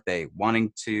happy birthday,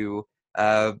 wanting to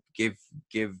give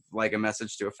like a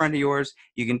message to a friend of yours.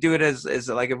 You can do it as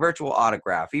like a virtual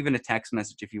autograph, even a text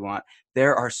message if you want.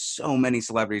 There are so many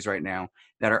celebrities right now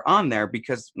that are on there,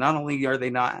 because not only are they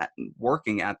not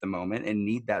working at the moment and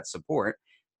need that support,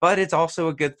 but it's also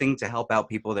a good thing to help out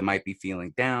people that might be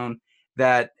feeling down,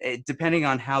 that depending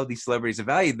on how these celebrities have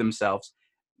valued themselves,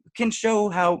 can show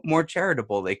how more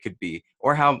charitable they could be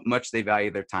or how much they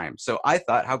value their time. So I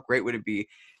thought, how great would it be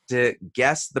to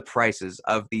guess the prices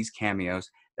of these cameos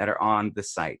that are on the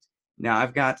site? Now,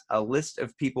 I've got a list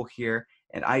of people here,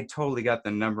 and I totally got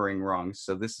the numbering wrong,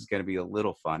 so this is going to be a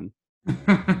little fun.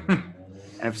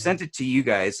 And I've sent it to you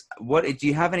guys. What do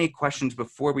you have any questions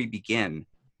before we begin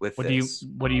with this?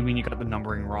 What do you mean you got the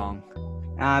numbering wrong?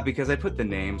 Because I put the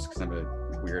names because I'm a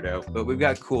weirdo, but we've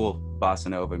got cool bossa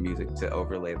nova music to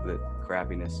overlay the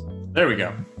crappiness. There we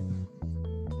go.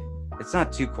 It's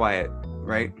not too quiet,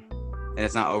 right? And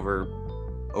it's not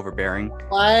overbearing.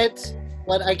 What?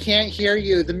 What? I can't hear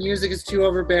you. The music is too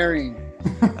overbearing.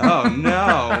 Oh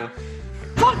no.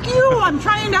 Fuck you! I'm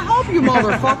trying to help you,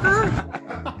 motherfucker!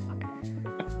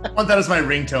 I want that as my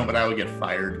ringtone, but I would get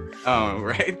fired. Oh,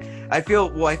 right. I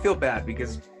feel bad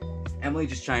because Emily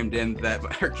just chimed in that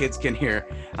her kids can hear.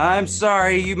 I'm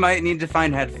sorry, you might need to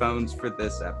find headphones for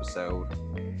this episode.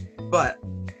 But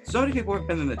so many people have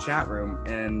been in the chat room,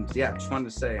 and yeah, just wanted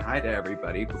to say hi to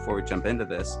everybody before we jump into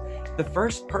this. The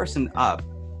first person up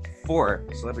for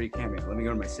Celebrity Cameo, let me go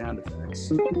to my sound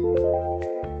effects,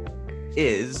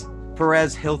 is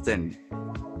Perez Hilton.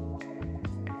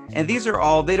 And these are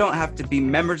all, they don't have to be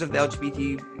members of the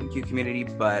LGBTQ community,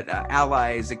 but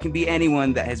allies. It can be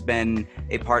anyone that has been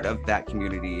a part of that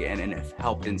community and have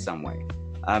helped in some way.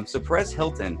 So Perez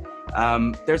Hilton,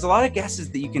 there's a lot of guesses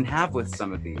that you can have with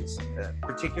some of these,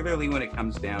 particularly when it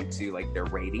comes down to like their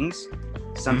ratings.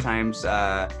 Sometimes,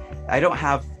 I don't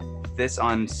have this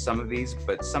on some of these,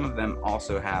 but some of them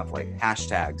also have like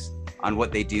hashtags on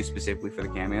what they do specifically for the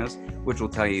cameos, which will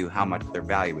tell you how much they're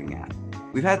valuing at.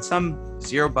 We've had some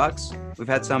 $0. We've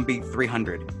had some be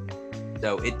 300.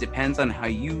 So it depends on how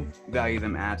you value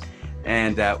them at.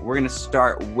 And we're going to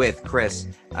start with Chris.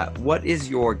 What is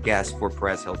your guess for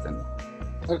Perez Hilton?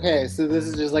 Okay, so this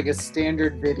is just like a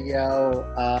standard video.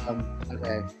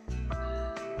 Okay.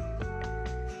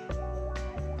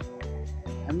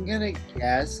 I'm gonna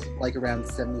guess like around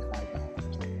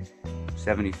 $75.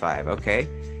 75, okay.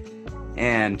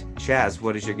 And Chaz,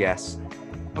 what is your guess?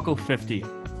 I'll go 50.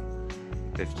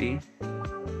 50.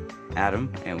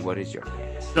 Adam, and what is your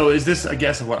guess? So is this a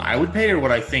guess of what I would pay or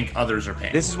what I think others are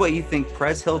paying? This is what you think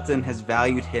Perez Hilton has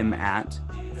valued him at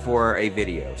for a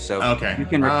video. So okay. You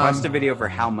can request a video for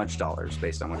how much dollars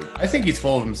based on what he... I think he's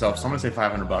full of himself, so I'm gonna say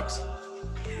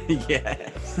 $500.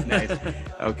 Yes. Nice.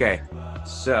 Okay.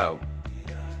 So,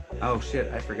 oh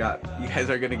shit, I forgot. You guys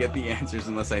are gonna get the answers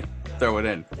unless I throw it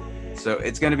in. So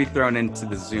it's gonna be thrown into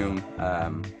the Zoom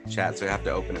chat, so you have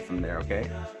to open it from there, okay?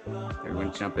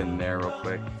 Everyone jump in there real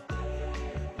quick.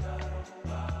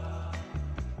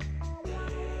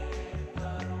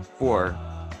 For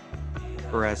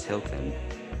Perez Hilton.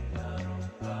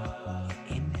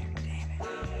 Get in there, damn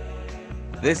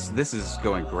it. This is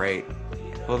going great.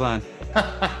 Hold on.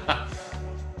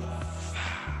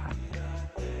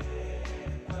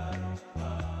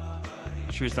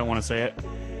 Sure you don't want to say it?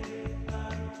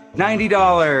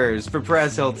 $90 for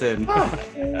Perez Hilton.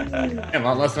 A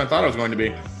lot less than I thought it was going to be.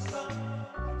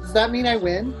 Does that mean I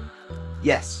win?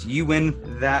 Yes, you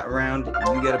win that round.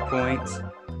 You get a point.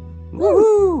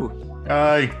 Woohoo!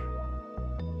 Aye.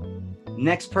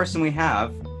 Next person we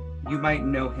have, you might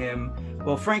know him.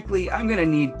 Well, frankly, I'm gonna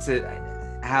need to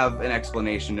have an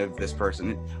explanation of this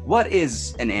person. What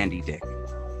is an Andy Dick?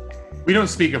 We don't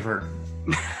speak of her.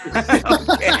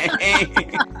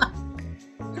 Okay.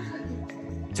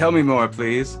 Tell me more,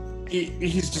 please.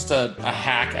 He's just a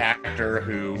hack actor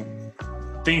who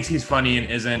thinks he's funny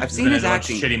and isn't. I've seen his in a bunch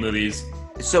of acting. shitty movies.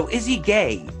 So is he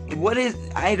gay? What is?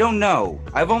 I don't know.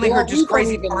 I've only heard just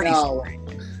crazy party stories.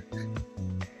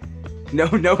 No,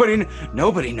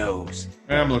 nobody knows.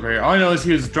 I'm looking right here. All I know is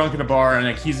he was drunk in a bar and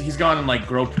like he's gone and like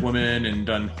groped women and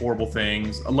done horrible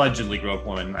things. Allegedly groped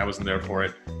women. I wasn't there for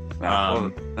it.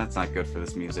 Well, that's not good for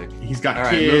this music. He's got All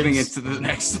right, kids. moving into the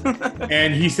next.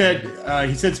 And he said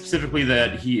specifically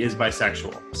that he is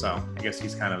bisexual. So I guess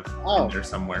he's kind of in there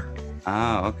somewhere.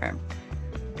 Oh, okay.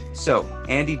 So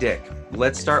Andy Dick.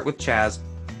 Let's start with Chaz.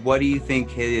 What do you think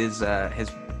his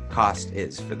cost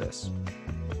is for this?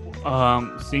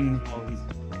 Seeing how he's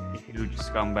a huge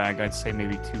scumbag, I'd say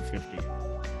maybe $250.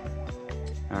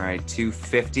 All right,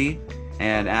 $250.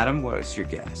 And Adam, what was your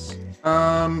guess?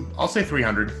 I'll say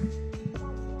 300.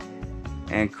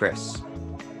 And Chris.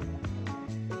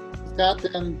 He's got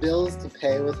them bills to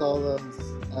pay with all those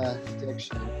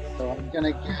addictions, so I'm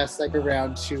gonna guess like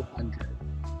around 200.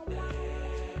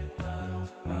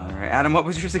 All right, Adam, what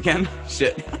was yours again?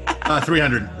 Shit.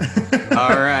 300.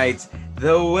 All right,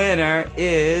 the winner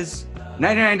is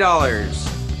 $99.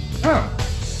 Oh.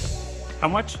 How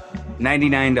much?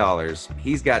 $99.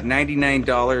 He's got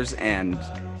 $99 and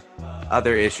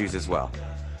other issues as well.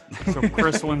 So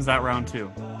Chris wins that round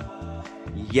too.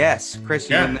 Yes, Chris,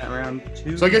 you Yeah. win that round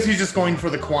too. So I guess he's just going for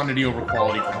the quantity over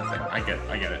quality kind of thing. I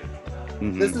get it.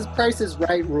 Mhm. This is Price is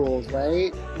Right rules,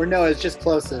 right? Or no, it's just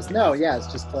closest. No, yeah, it's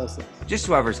just closest. Just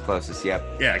whoever's closest. Yep.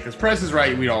 Yeah, because Price is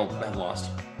Right, we'd all have lost.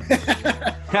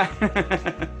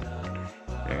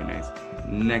 Very nice.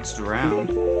 Next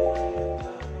round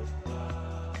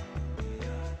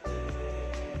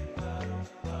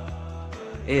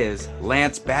is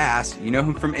Lance Bass. You know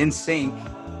him from NSYNC.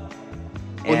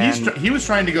 Well, he was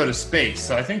trying to go to space,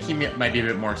 so I think he might be a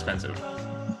bit more expensive.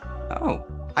 Oh,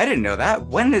 I didn't know that.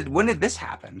 When did this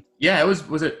happen? Yeah,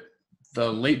 was it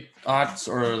the late aughts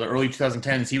or the early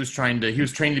 2010s? He was trained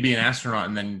to be an astronaut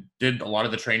and then did a lot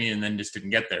of the training and then just didn't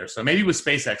get there. So maybe with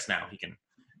SpaceX now he can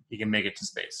make it to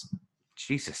space.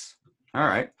 Jesus. All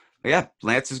right. Well, yeah,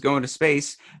 Lance is going to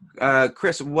space.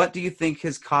 Chris, what do you think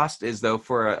his cost is though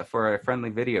for a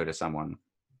friendly video to someone?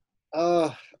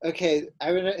 Oh, okay.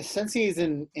 I would, since he's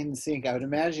in sync, I would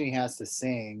imagine he has to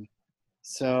sing.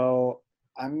 So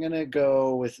I'm gonna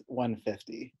go with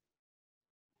 150.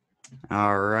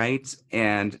 All right.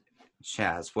 And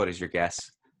Chaz, what is your guess?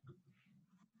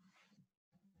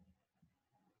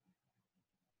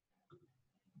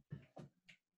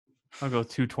 I'll go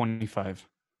 225.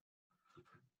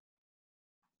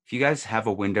 If you guys have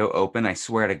a window open, I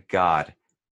swear to God,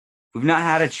 we've not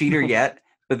had a cheater yet,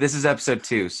 but this is episode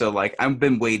 2. So like, I've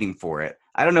been waiting for it.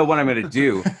 I don't know what I'm going to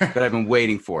do, but I've been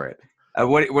waiting for it.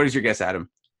 What is your guess, Adam?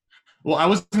 Well, I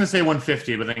was going to say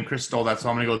 150, but then Chris stole that, so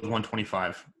I'm going to go with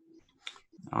 125.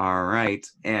 All right.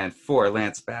 And for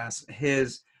Lance Bass,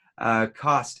 his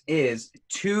cost is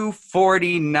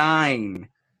 $249.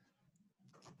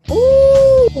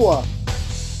 Ooh!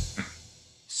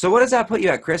 So what does that put you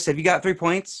at, Chris? Have you got 3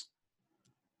 points?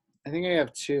 I think I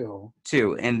have 2.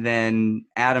 2. And then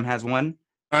Adam has 1?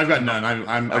 I've got none.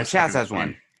 Chaz has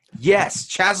 1. Yes,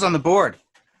 Chaz is on the board.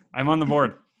 I'm on the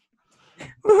board.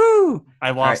 Woohoo!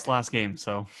 I lost last game,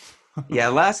 so Yeah,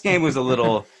 last game was a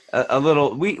little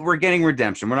we're getting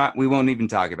redemption. We won't even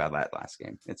talk about that last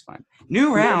game. It's fine.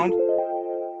 New round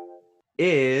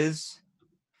is,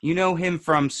 you know him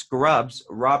from Scrubs,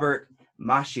 Robert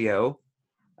Macchio,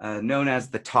 known as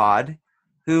the Todd,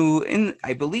 who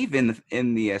I believe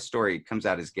in the story comes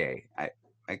out as gay.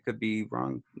 I could be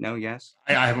wrong. No, yes.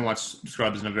 I haven't watched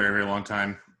Scrubs in a very, very long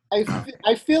time.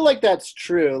 I feel like that's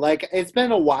true. Like, it's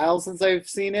been a while since I've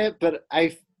seen it, but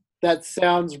that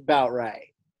sounds about right.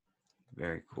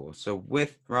 Very cool. So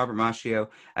with Robert Macchio,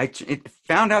 I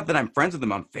found out that I'm friends with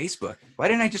him on Facebook. Why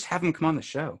didn't I just have him come on the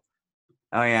show?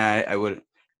 Oh yeah, I would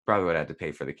have had to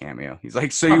pay for the cameo. He's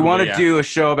like, so you want to do a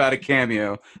show about a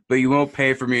cameo, but you won't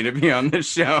pay for me to be on the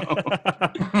show?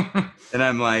 And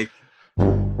I'm like,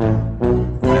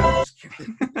 no, just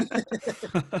kidding.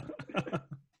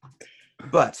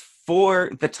 But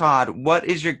for the Todd, what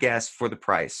is your guess for the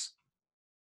price?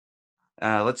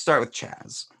 Let's start with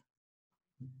Chaz.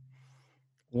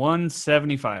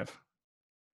 175.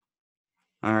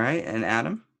 All right, and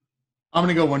Adam? I'm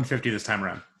going to go 150 this time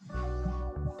around.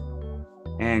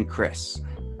 And Chris?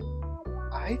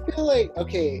 I feel like,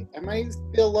 okay, I might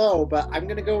feel low, but I'm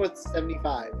going to go with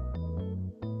 75.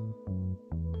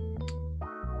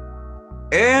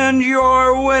 And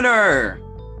your winner,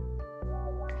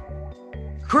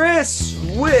 Chris,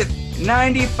 with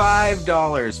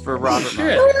 $95 for Robert.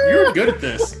 Shit, you're good at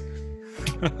this.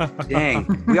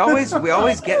 Dang, we always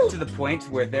get to the point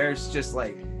where there's just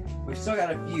like, we've still got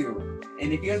a few,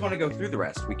 and if you guys want to go through the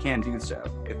rest, we can do so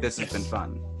if this has been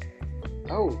fun.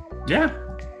 Oh. Yeah.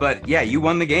 But yeah, you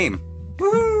won the game.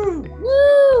 Woo!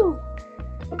 Woo!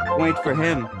 Point for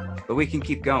him, but we can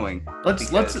keep going.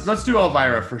 Let's do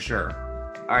Elvira for sure.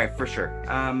 All right, for sure.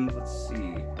 Let's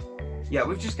see. Yeah,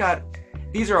 we've just got.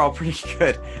 These are all pretty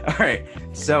good. All right,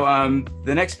 so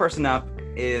the next person up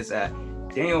is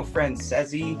Daniel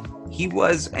Francesi. He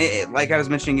was, like I was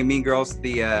mentioning in Mean Girls,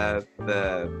 the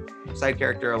side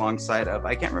character alongside of,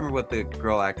 I can't remember what the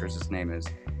girl actress's name is.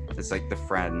 It's like the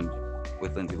friend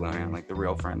with Lindsay Lohan, like the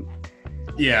real friend.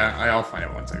 Yeah, I'll find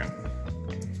it 1 second.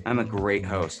 I'm a great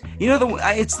host. You know,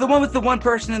 it's the one with the one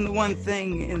person and the one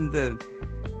thing in the.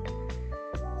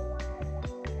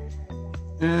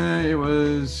 It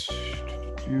was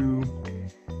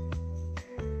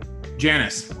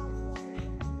Janice.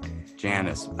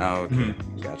 Janice. Oh, okay.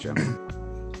 Gotcha.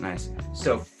 Nice.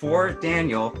 So for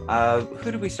Daniel,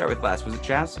 who did we start with last? Was it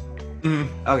Chaz?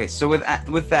 Okay, so with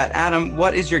that, Adam,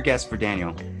 what is your guess for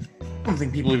Daniel? I don't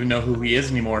think people even know who he is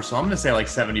anymore, so I'm going to say like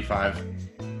 75.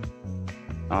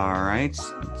 All right,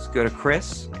 let's go to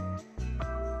Chris.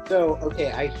 So,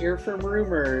 okay, I hear from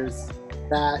rumors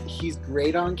that he's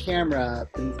great on camera,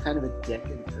 but he's kind of a dick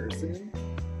in person.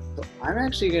 So I'm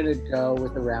actually going to go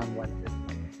with around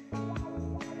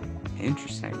 150.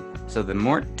 Interesting. So the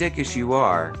more dickish you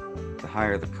are, the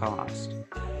higher the cost.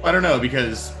 I don't know,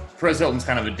 because Perez Hilton's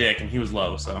kind of a dick, and he was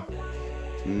low, so.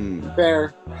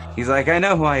 Fair. He's like, I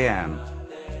know who I am.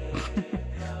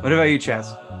 What about you,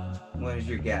 Chess? What is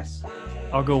your guess?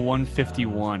 I'll go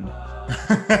 151.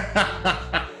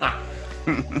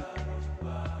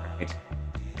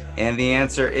 And the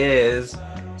answer is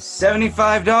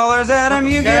 $75. Adam,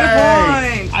 you get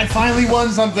a point. I finally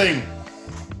won something.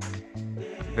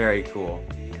 Very cool.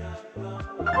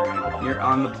 All right, you're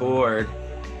on the board.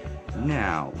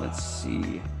 Now, let's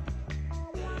see.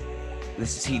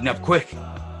 This is heating up quick.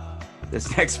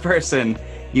 This next person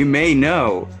you may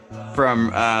know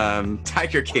from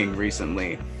Tiger King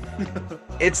recently.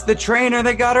 It's the trainer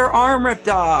that got her arm ripped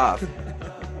off.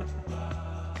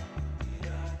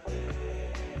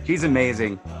 She's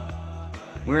amazing.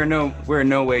 We're in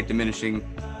no way diminishing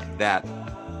that.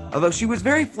 Although she was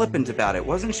very flippant about it,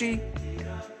 wasn't she?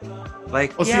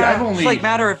 Like, Well, see, yeah, I've only- just like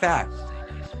matter of fact.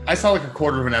 I saw like a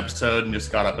quarter of an episode and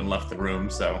just got up and left the room,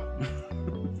 so.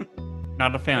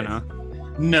 Not a fan, huh?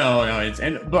 No,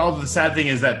 but the sad thing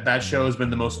is that show has been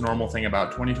the most normal thing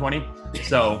about 2020,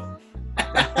 so.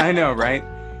 I know, right?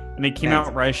 And they came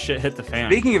out right as shit hit the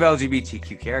fan. Speaking of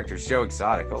LGBTQ characters, Joe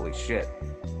Exotic, holy shit.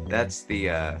 That is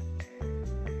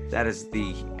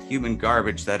the human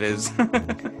garbage that is.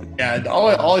 Yeah,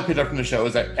 all I picked up from the show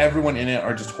is that everyone in it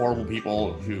are just horrible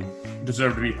people who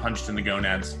deserve to be punched in the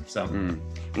gonads. So,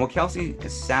 Well, Kelsey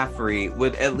Saffery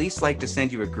would at least like to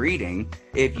send you a greeting,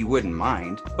 if you wouldn't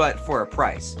mind, but for a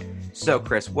price. So,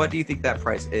 Chris, what do you think that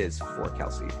price is for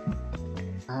Kelsey?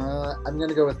 I'm going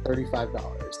to go with $35.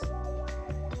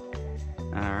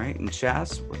 All right, and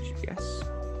Chaz, what'd you guess?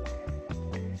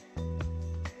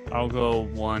 I'll go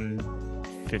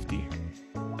 150.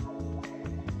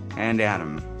 And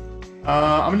Adam.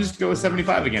 I'm gonna just go with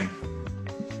 75 again.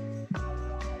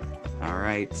 All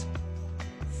right.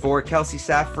 For Kelsey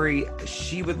Saffery,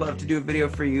 she would love to do a video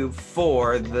for you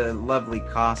for the lovely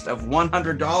cost of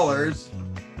 $100.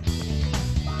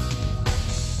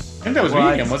 I think that was me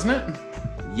What? again, wasn't it?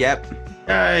 Yep.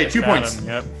 Yay, 2 points. Adam,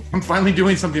 yep. I'm finally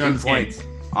doing something on 2 this game. points.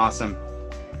 Awesome.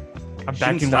 I'm Shouldn't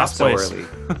back in stop last so place. early.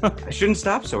 I shouldn't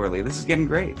stop so early. This is getting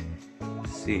great.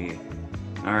 Let's see.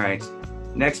 All right.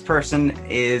 Next person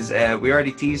is, we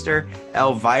already teased her,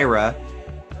 Elvira.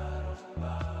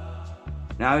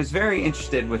 Now, I was very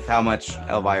interested with how much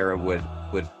Elvira would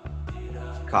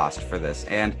cost for this.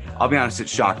 And I'll be honest, it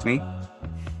shocked me.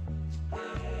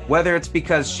 Whether it's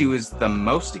because she was the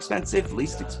most expensive,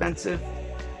 least expensive,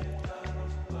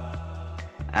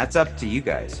 that's up to you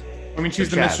guys. I mean,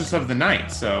 she's the Chaz. mistress of the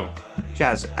night, so.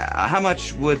 Chaz, how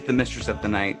much would the Mistress of the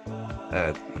Night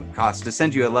cost to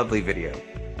send you a lovely video?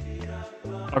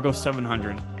 I'll go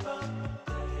 700.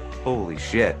 Holy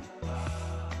shit.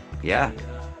 Yeah.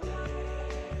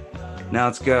 Now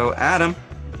let's go Adam.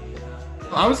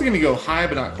 I was going to go high,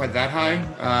 but not quite that high.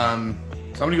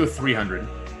 So I'm going to go 300.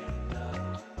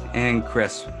 And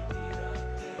Chris.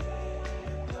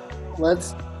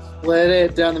 Let's split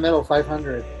it down the middle,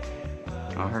 500.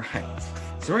 All right.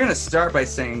 So we're going to start by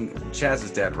saying Chaz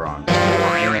is dead wrong.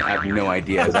 I have no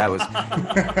idea. That was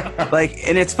like,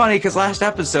 and it's funny because last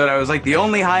episode I was like, the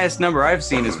only highest number I've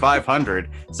seen is 500.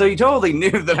 So you totally knew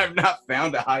that I've not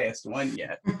found a highest one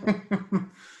yet.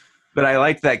 But I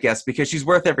liked that guess because she's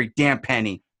worth every damn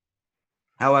penny.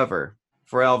 However,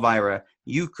 for Elvira,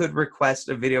 you could request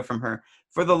a video from her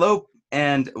for the low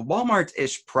and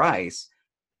Walmart-ish price,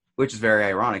 which is very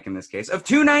ironic in this case, of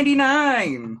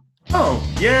 $2.99.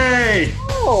 Oh, yay!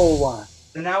 Oh,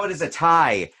 So now it is a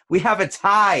tie. We have a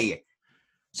tie.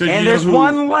 So do And you know there's who-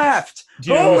 one left.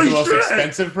 Do you know who's the Holy most shit.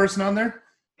 expensive person on there?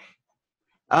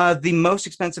 The most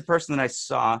expensive person that I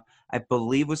saw, I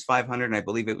believe, was $500, and I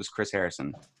believe it was Chris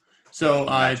Harrison. So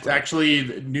it's actually,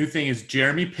 the new thing is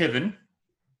Jeremy Piven,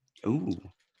 Ooh.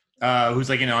 who's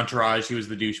like in Entourage. He was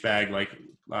the douchebag, like,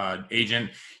 agent.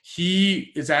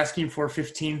 He is asking for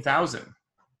 15,000.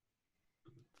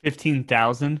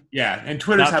 15,000? Yeah, and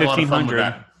Twitter's Not had a lot of fun with 1,500.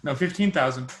 that. No,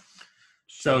 15,000.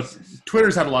 So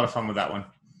Twitter's had a lot of fun with that one.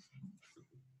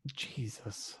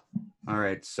 Jesus. All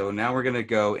right, so now we're going to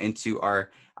go into our...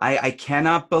 I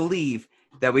cannot believe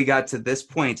that we got to this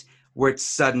point where it's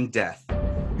sudden death.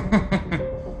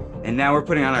 And now we're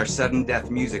putting on our sudden death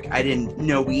music. I didn't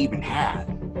know we even had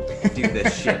to do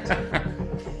this shit.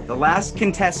 The last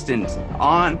contestant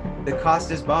on The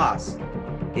Cost is Boss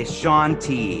is Sean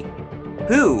T.,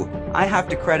 who I have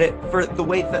to credit for the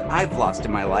weight that I've lost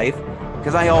in my life,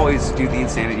 because I always do the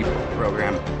Insanity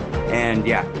program. And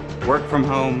yeah, work from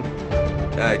home,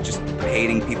 just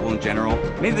hating people in general.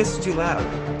 Maybe this is too loud.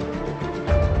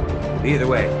 Either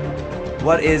way,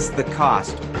 what is the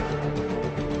cost?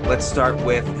 Let's start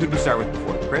with, who'd we start with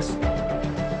before? Chris?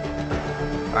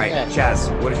 All right, Yeah.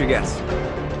 Chaz, what is your guess?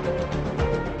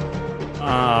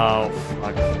 Oh,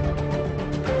 fuck.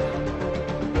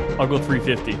 I'll go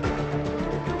 350.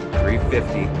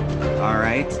 350. All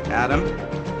right, Adam?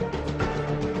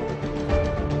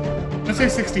 Let's say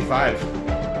 65.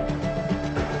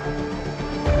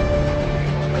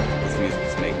 This music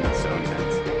is making me so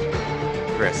intense.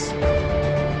 Chris,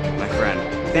 my friend,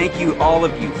 thank you, all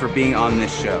of you, for being on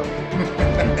this show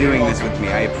and doing this with me.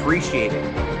 I appreciate it,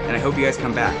 and I hope you guys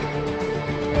come back.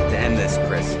 To end this,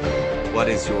 Chris, what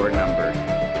is your number?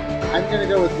 I'm going to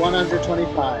go with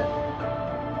 125.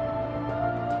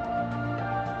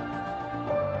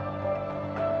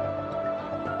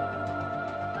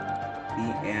 The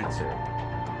answer.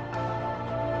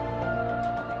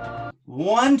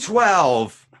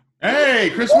 112. Hey,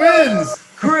 Chris wins.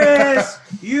 Chris,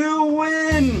 you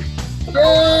win.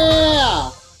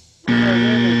 Yeah!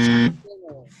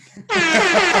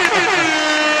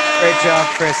 Great job,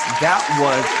 Chris. That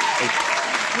was a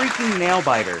freaking nail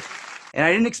biter. And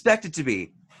I didn't expect it to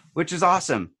be, which is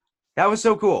awesome. That was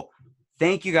so cool.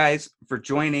 Thank you guys for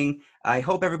joining. I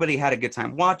hope everybody had a good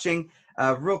time watching.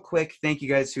 Real quick, thank you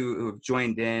guys who have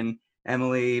joined in.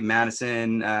 Emily,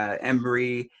 Madison,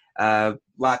 Embry,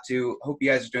 Latu. Hope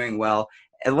you guys are doing well.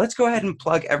 And let's go ahead and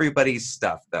plug everybody's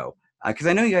stuff, though, because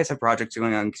I know you guys have projects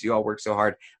going on because you all work so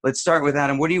hard. Let's start with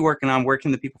Adam. What are you working on? Where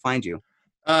can the people find you?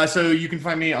 So you can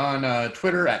find me on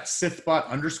Twitter at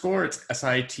Sithbot_. It's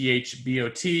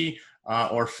SITHBOT,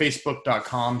 or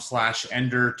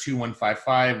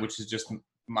Facebook.com/Ender2155, which is just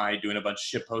my doing a bunch of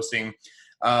shit posting.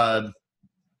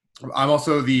 I'm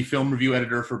also the film review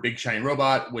editor for Big Shiny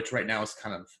Robot, which right now is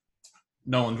kind of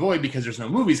null and void because there's no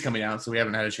movies coming out, so we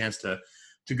haven't had a chance to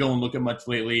go and look at much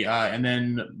lately. And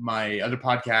then my other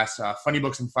podcast, Funny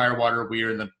Books and Firewater, we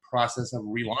are in the process of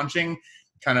relaunching,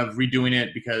 kind of redoing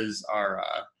it because our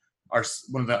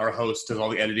host does all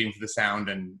the editing for the sound,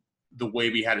 and the way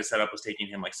we had it set up was taking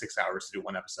him like 6 hours to do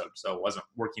one episode, so it wasn't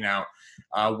working out.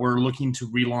 We're looking to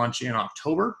relaunch in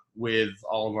October with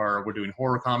we're doing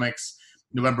horror comics.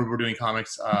 November, we're doing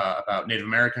comics about Native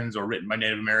Americans or written by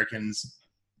Native Americans.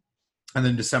 And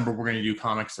then December, we're going to do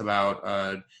comics about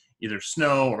either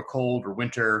snow or cold or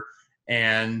winter.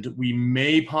 And we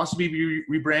may possibly be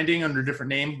rebranding under a different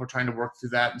name. We're trying to work through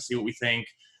that and see what we think.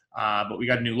 But we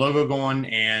got a new logo going,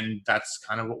 and that's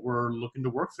kind of what we're looking to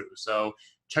work through. So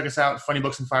check us out, Funny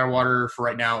Books and Firewater, for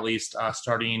right now at least,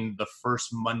 starting the first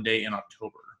Monday in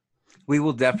October. We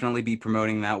will definitely be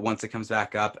promoting that once it comes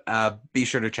back up. Be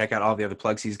sure to check out all the other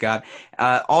plugs he's got.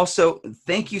 Also,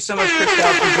 thank you so much, Chris, for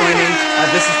joining.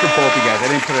 This is for both you guys. I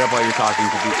didn't put it up while you're talking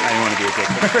because I didn't want to be a dick.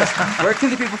 But Chris, where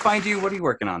can the people find you? What are you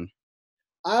working on?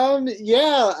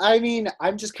 Yeah, I mean,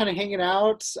 I'm just kind of hanging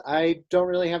out. I don't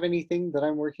really have anything that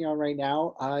I'm working on right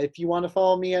now. If you want to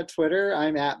follow me at Twitter,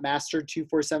 I'm at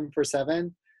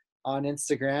Master24747. On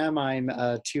Instagram, I'm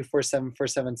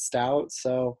 24747stout.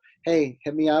 So, hey,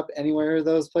 hit me up anywhere of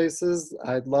those places.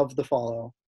 I'd love the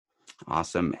follow.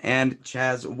 Awesome. And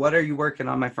Chaz, what are you working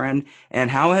on, my friend?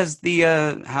 And how's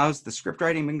the script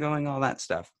writing been going? All that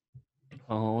stuff.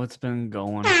 Oh, it's been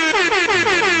going. I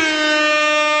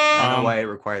don't know why it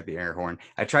required the air horn.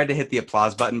 I tried to hit the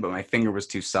applause button, but my finger was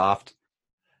too soft.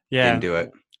 Yeah. Didn't do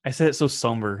it. I said it so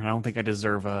somber, and I don't think I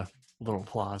deserve a little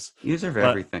applause. You deserve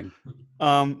everything.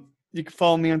 You can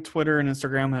follow me on Twitter and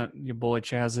Instagram at your boy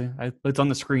Chazzy. It's on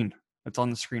the screen. It's on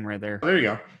the screen right there. Oh, there you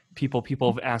go.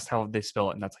 People have asked how they spell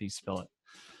it, and that's how you spell it.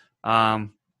 I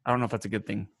don't know if that's a good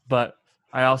thing, but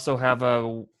I also have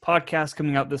a podcast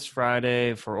coming out this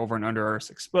Friday for Over and Under Artists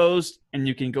Exposed, and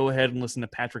you can go ahead and listen to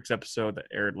Patrick's episode that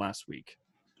aired last week.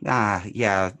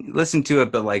 Yeah. Listen to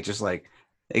it, but just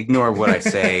ignore what I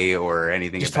say or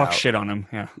anything. Just about talk shit on him.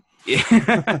 Yeah.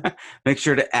 Make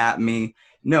sure to @ me.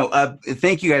 No,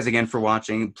 thank you guys again for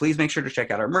watching. Please make sure to check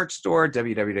out our merch store,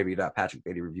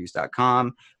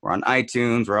 www.patrickbeattyreviews.com. We're on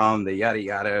iTunes. We're on the yada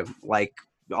yada,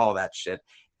 all that shit.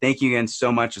 Thank you again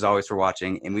so much, as always, for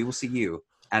watching, and we will see you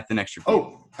at the next review.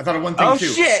 Oh, I thought of one thing,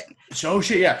 too. Oh,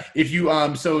 shit, yeah. If you,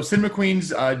 so Cinema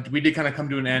Queens, we did kind of come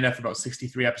to an end after about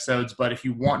 63 episodes, but if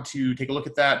you want to take a look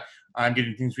at that, I'm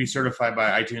getting things recertified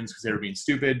by iTunes because they were being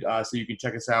stupid, so you can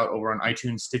check us out over on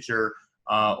iTunes, Stitcher,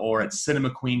 or at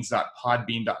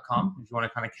cinemaqueens.podbean.com if you want to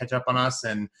kind of catch up on us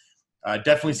and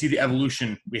definitely see the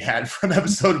evolution we had from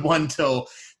episode 1 till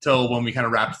when we kind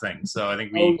of wrapped things. So I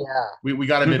think we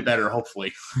got a bit better,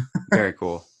 hopefully. Very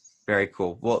cool. Very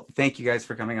cool. Well, thank you guys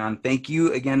for coming on. Thank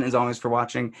you again, as always, for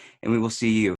watching, and we will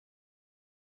see you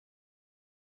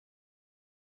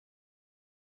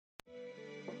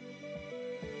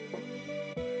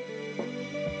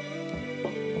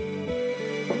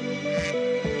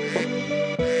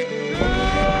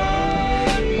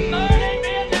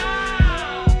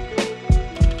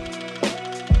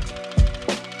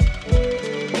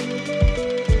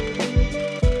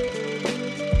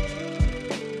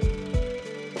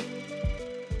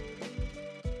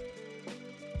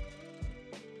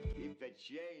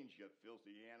you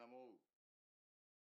filthy animal.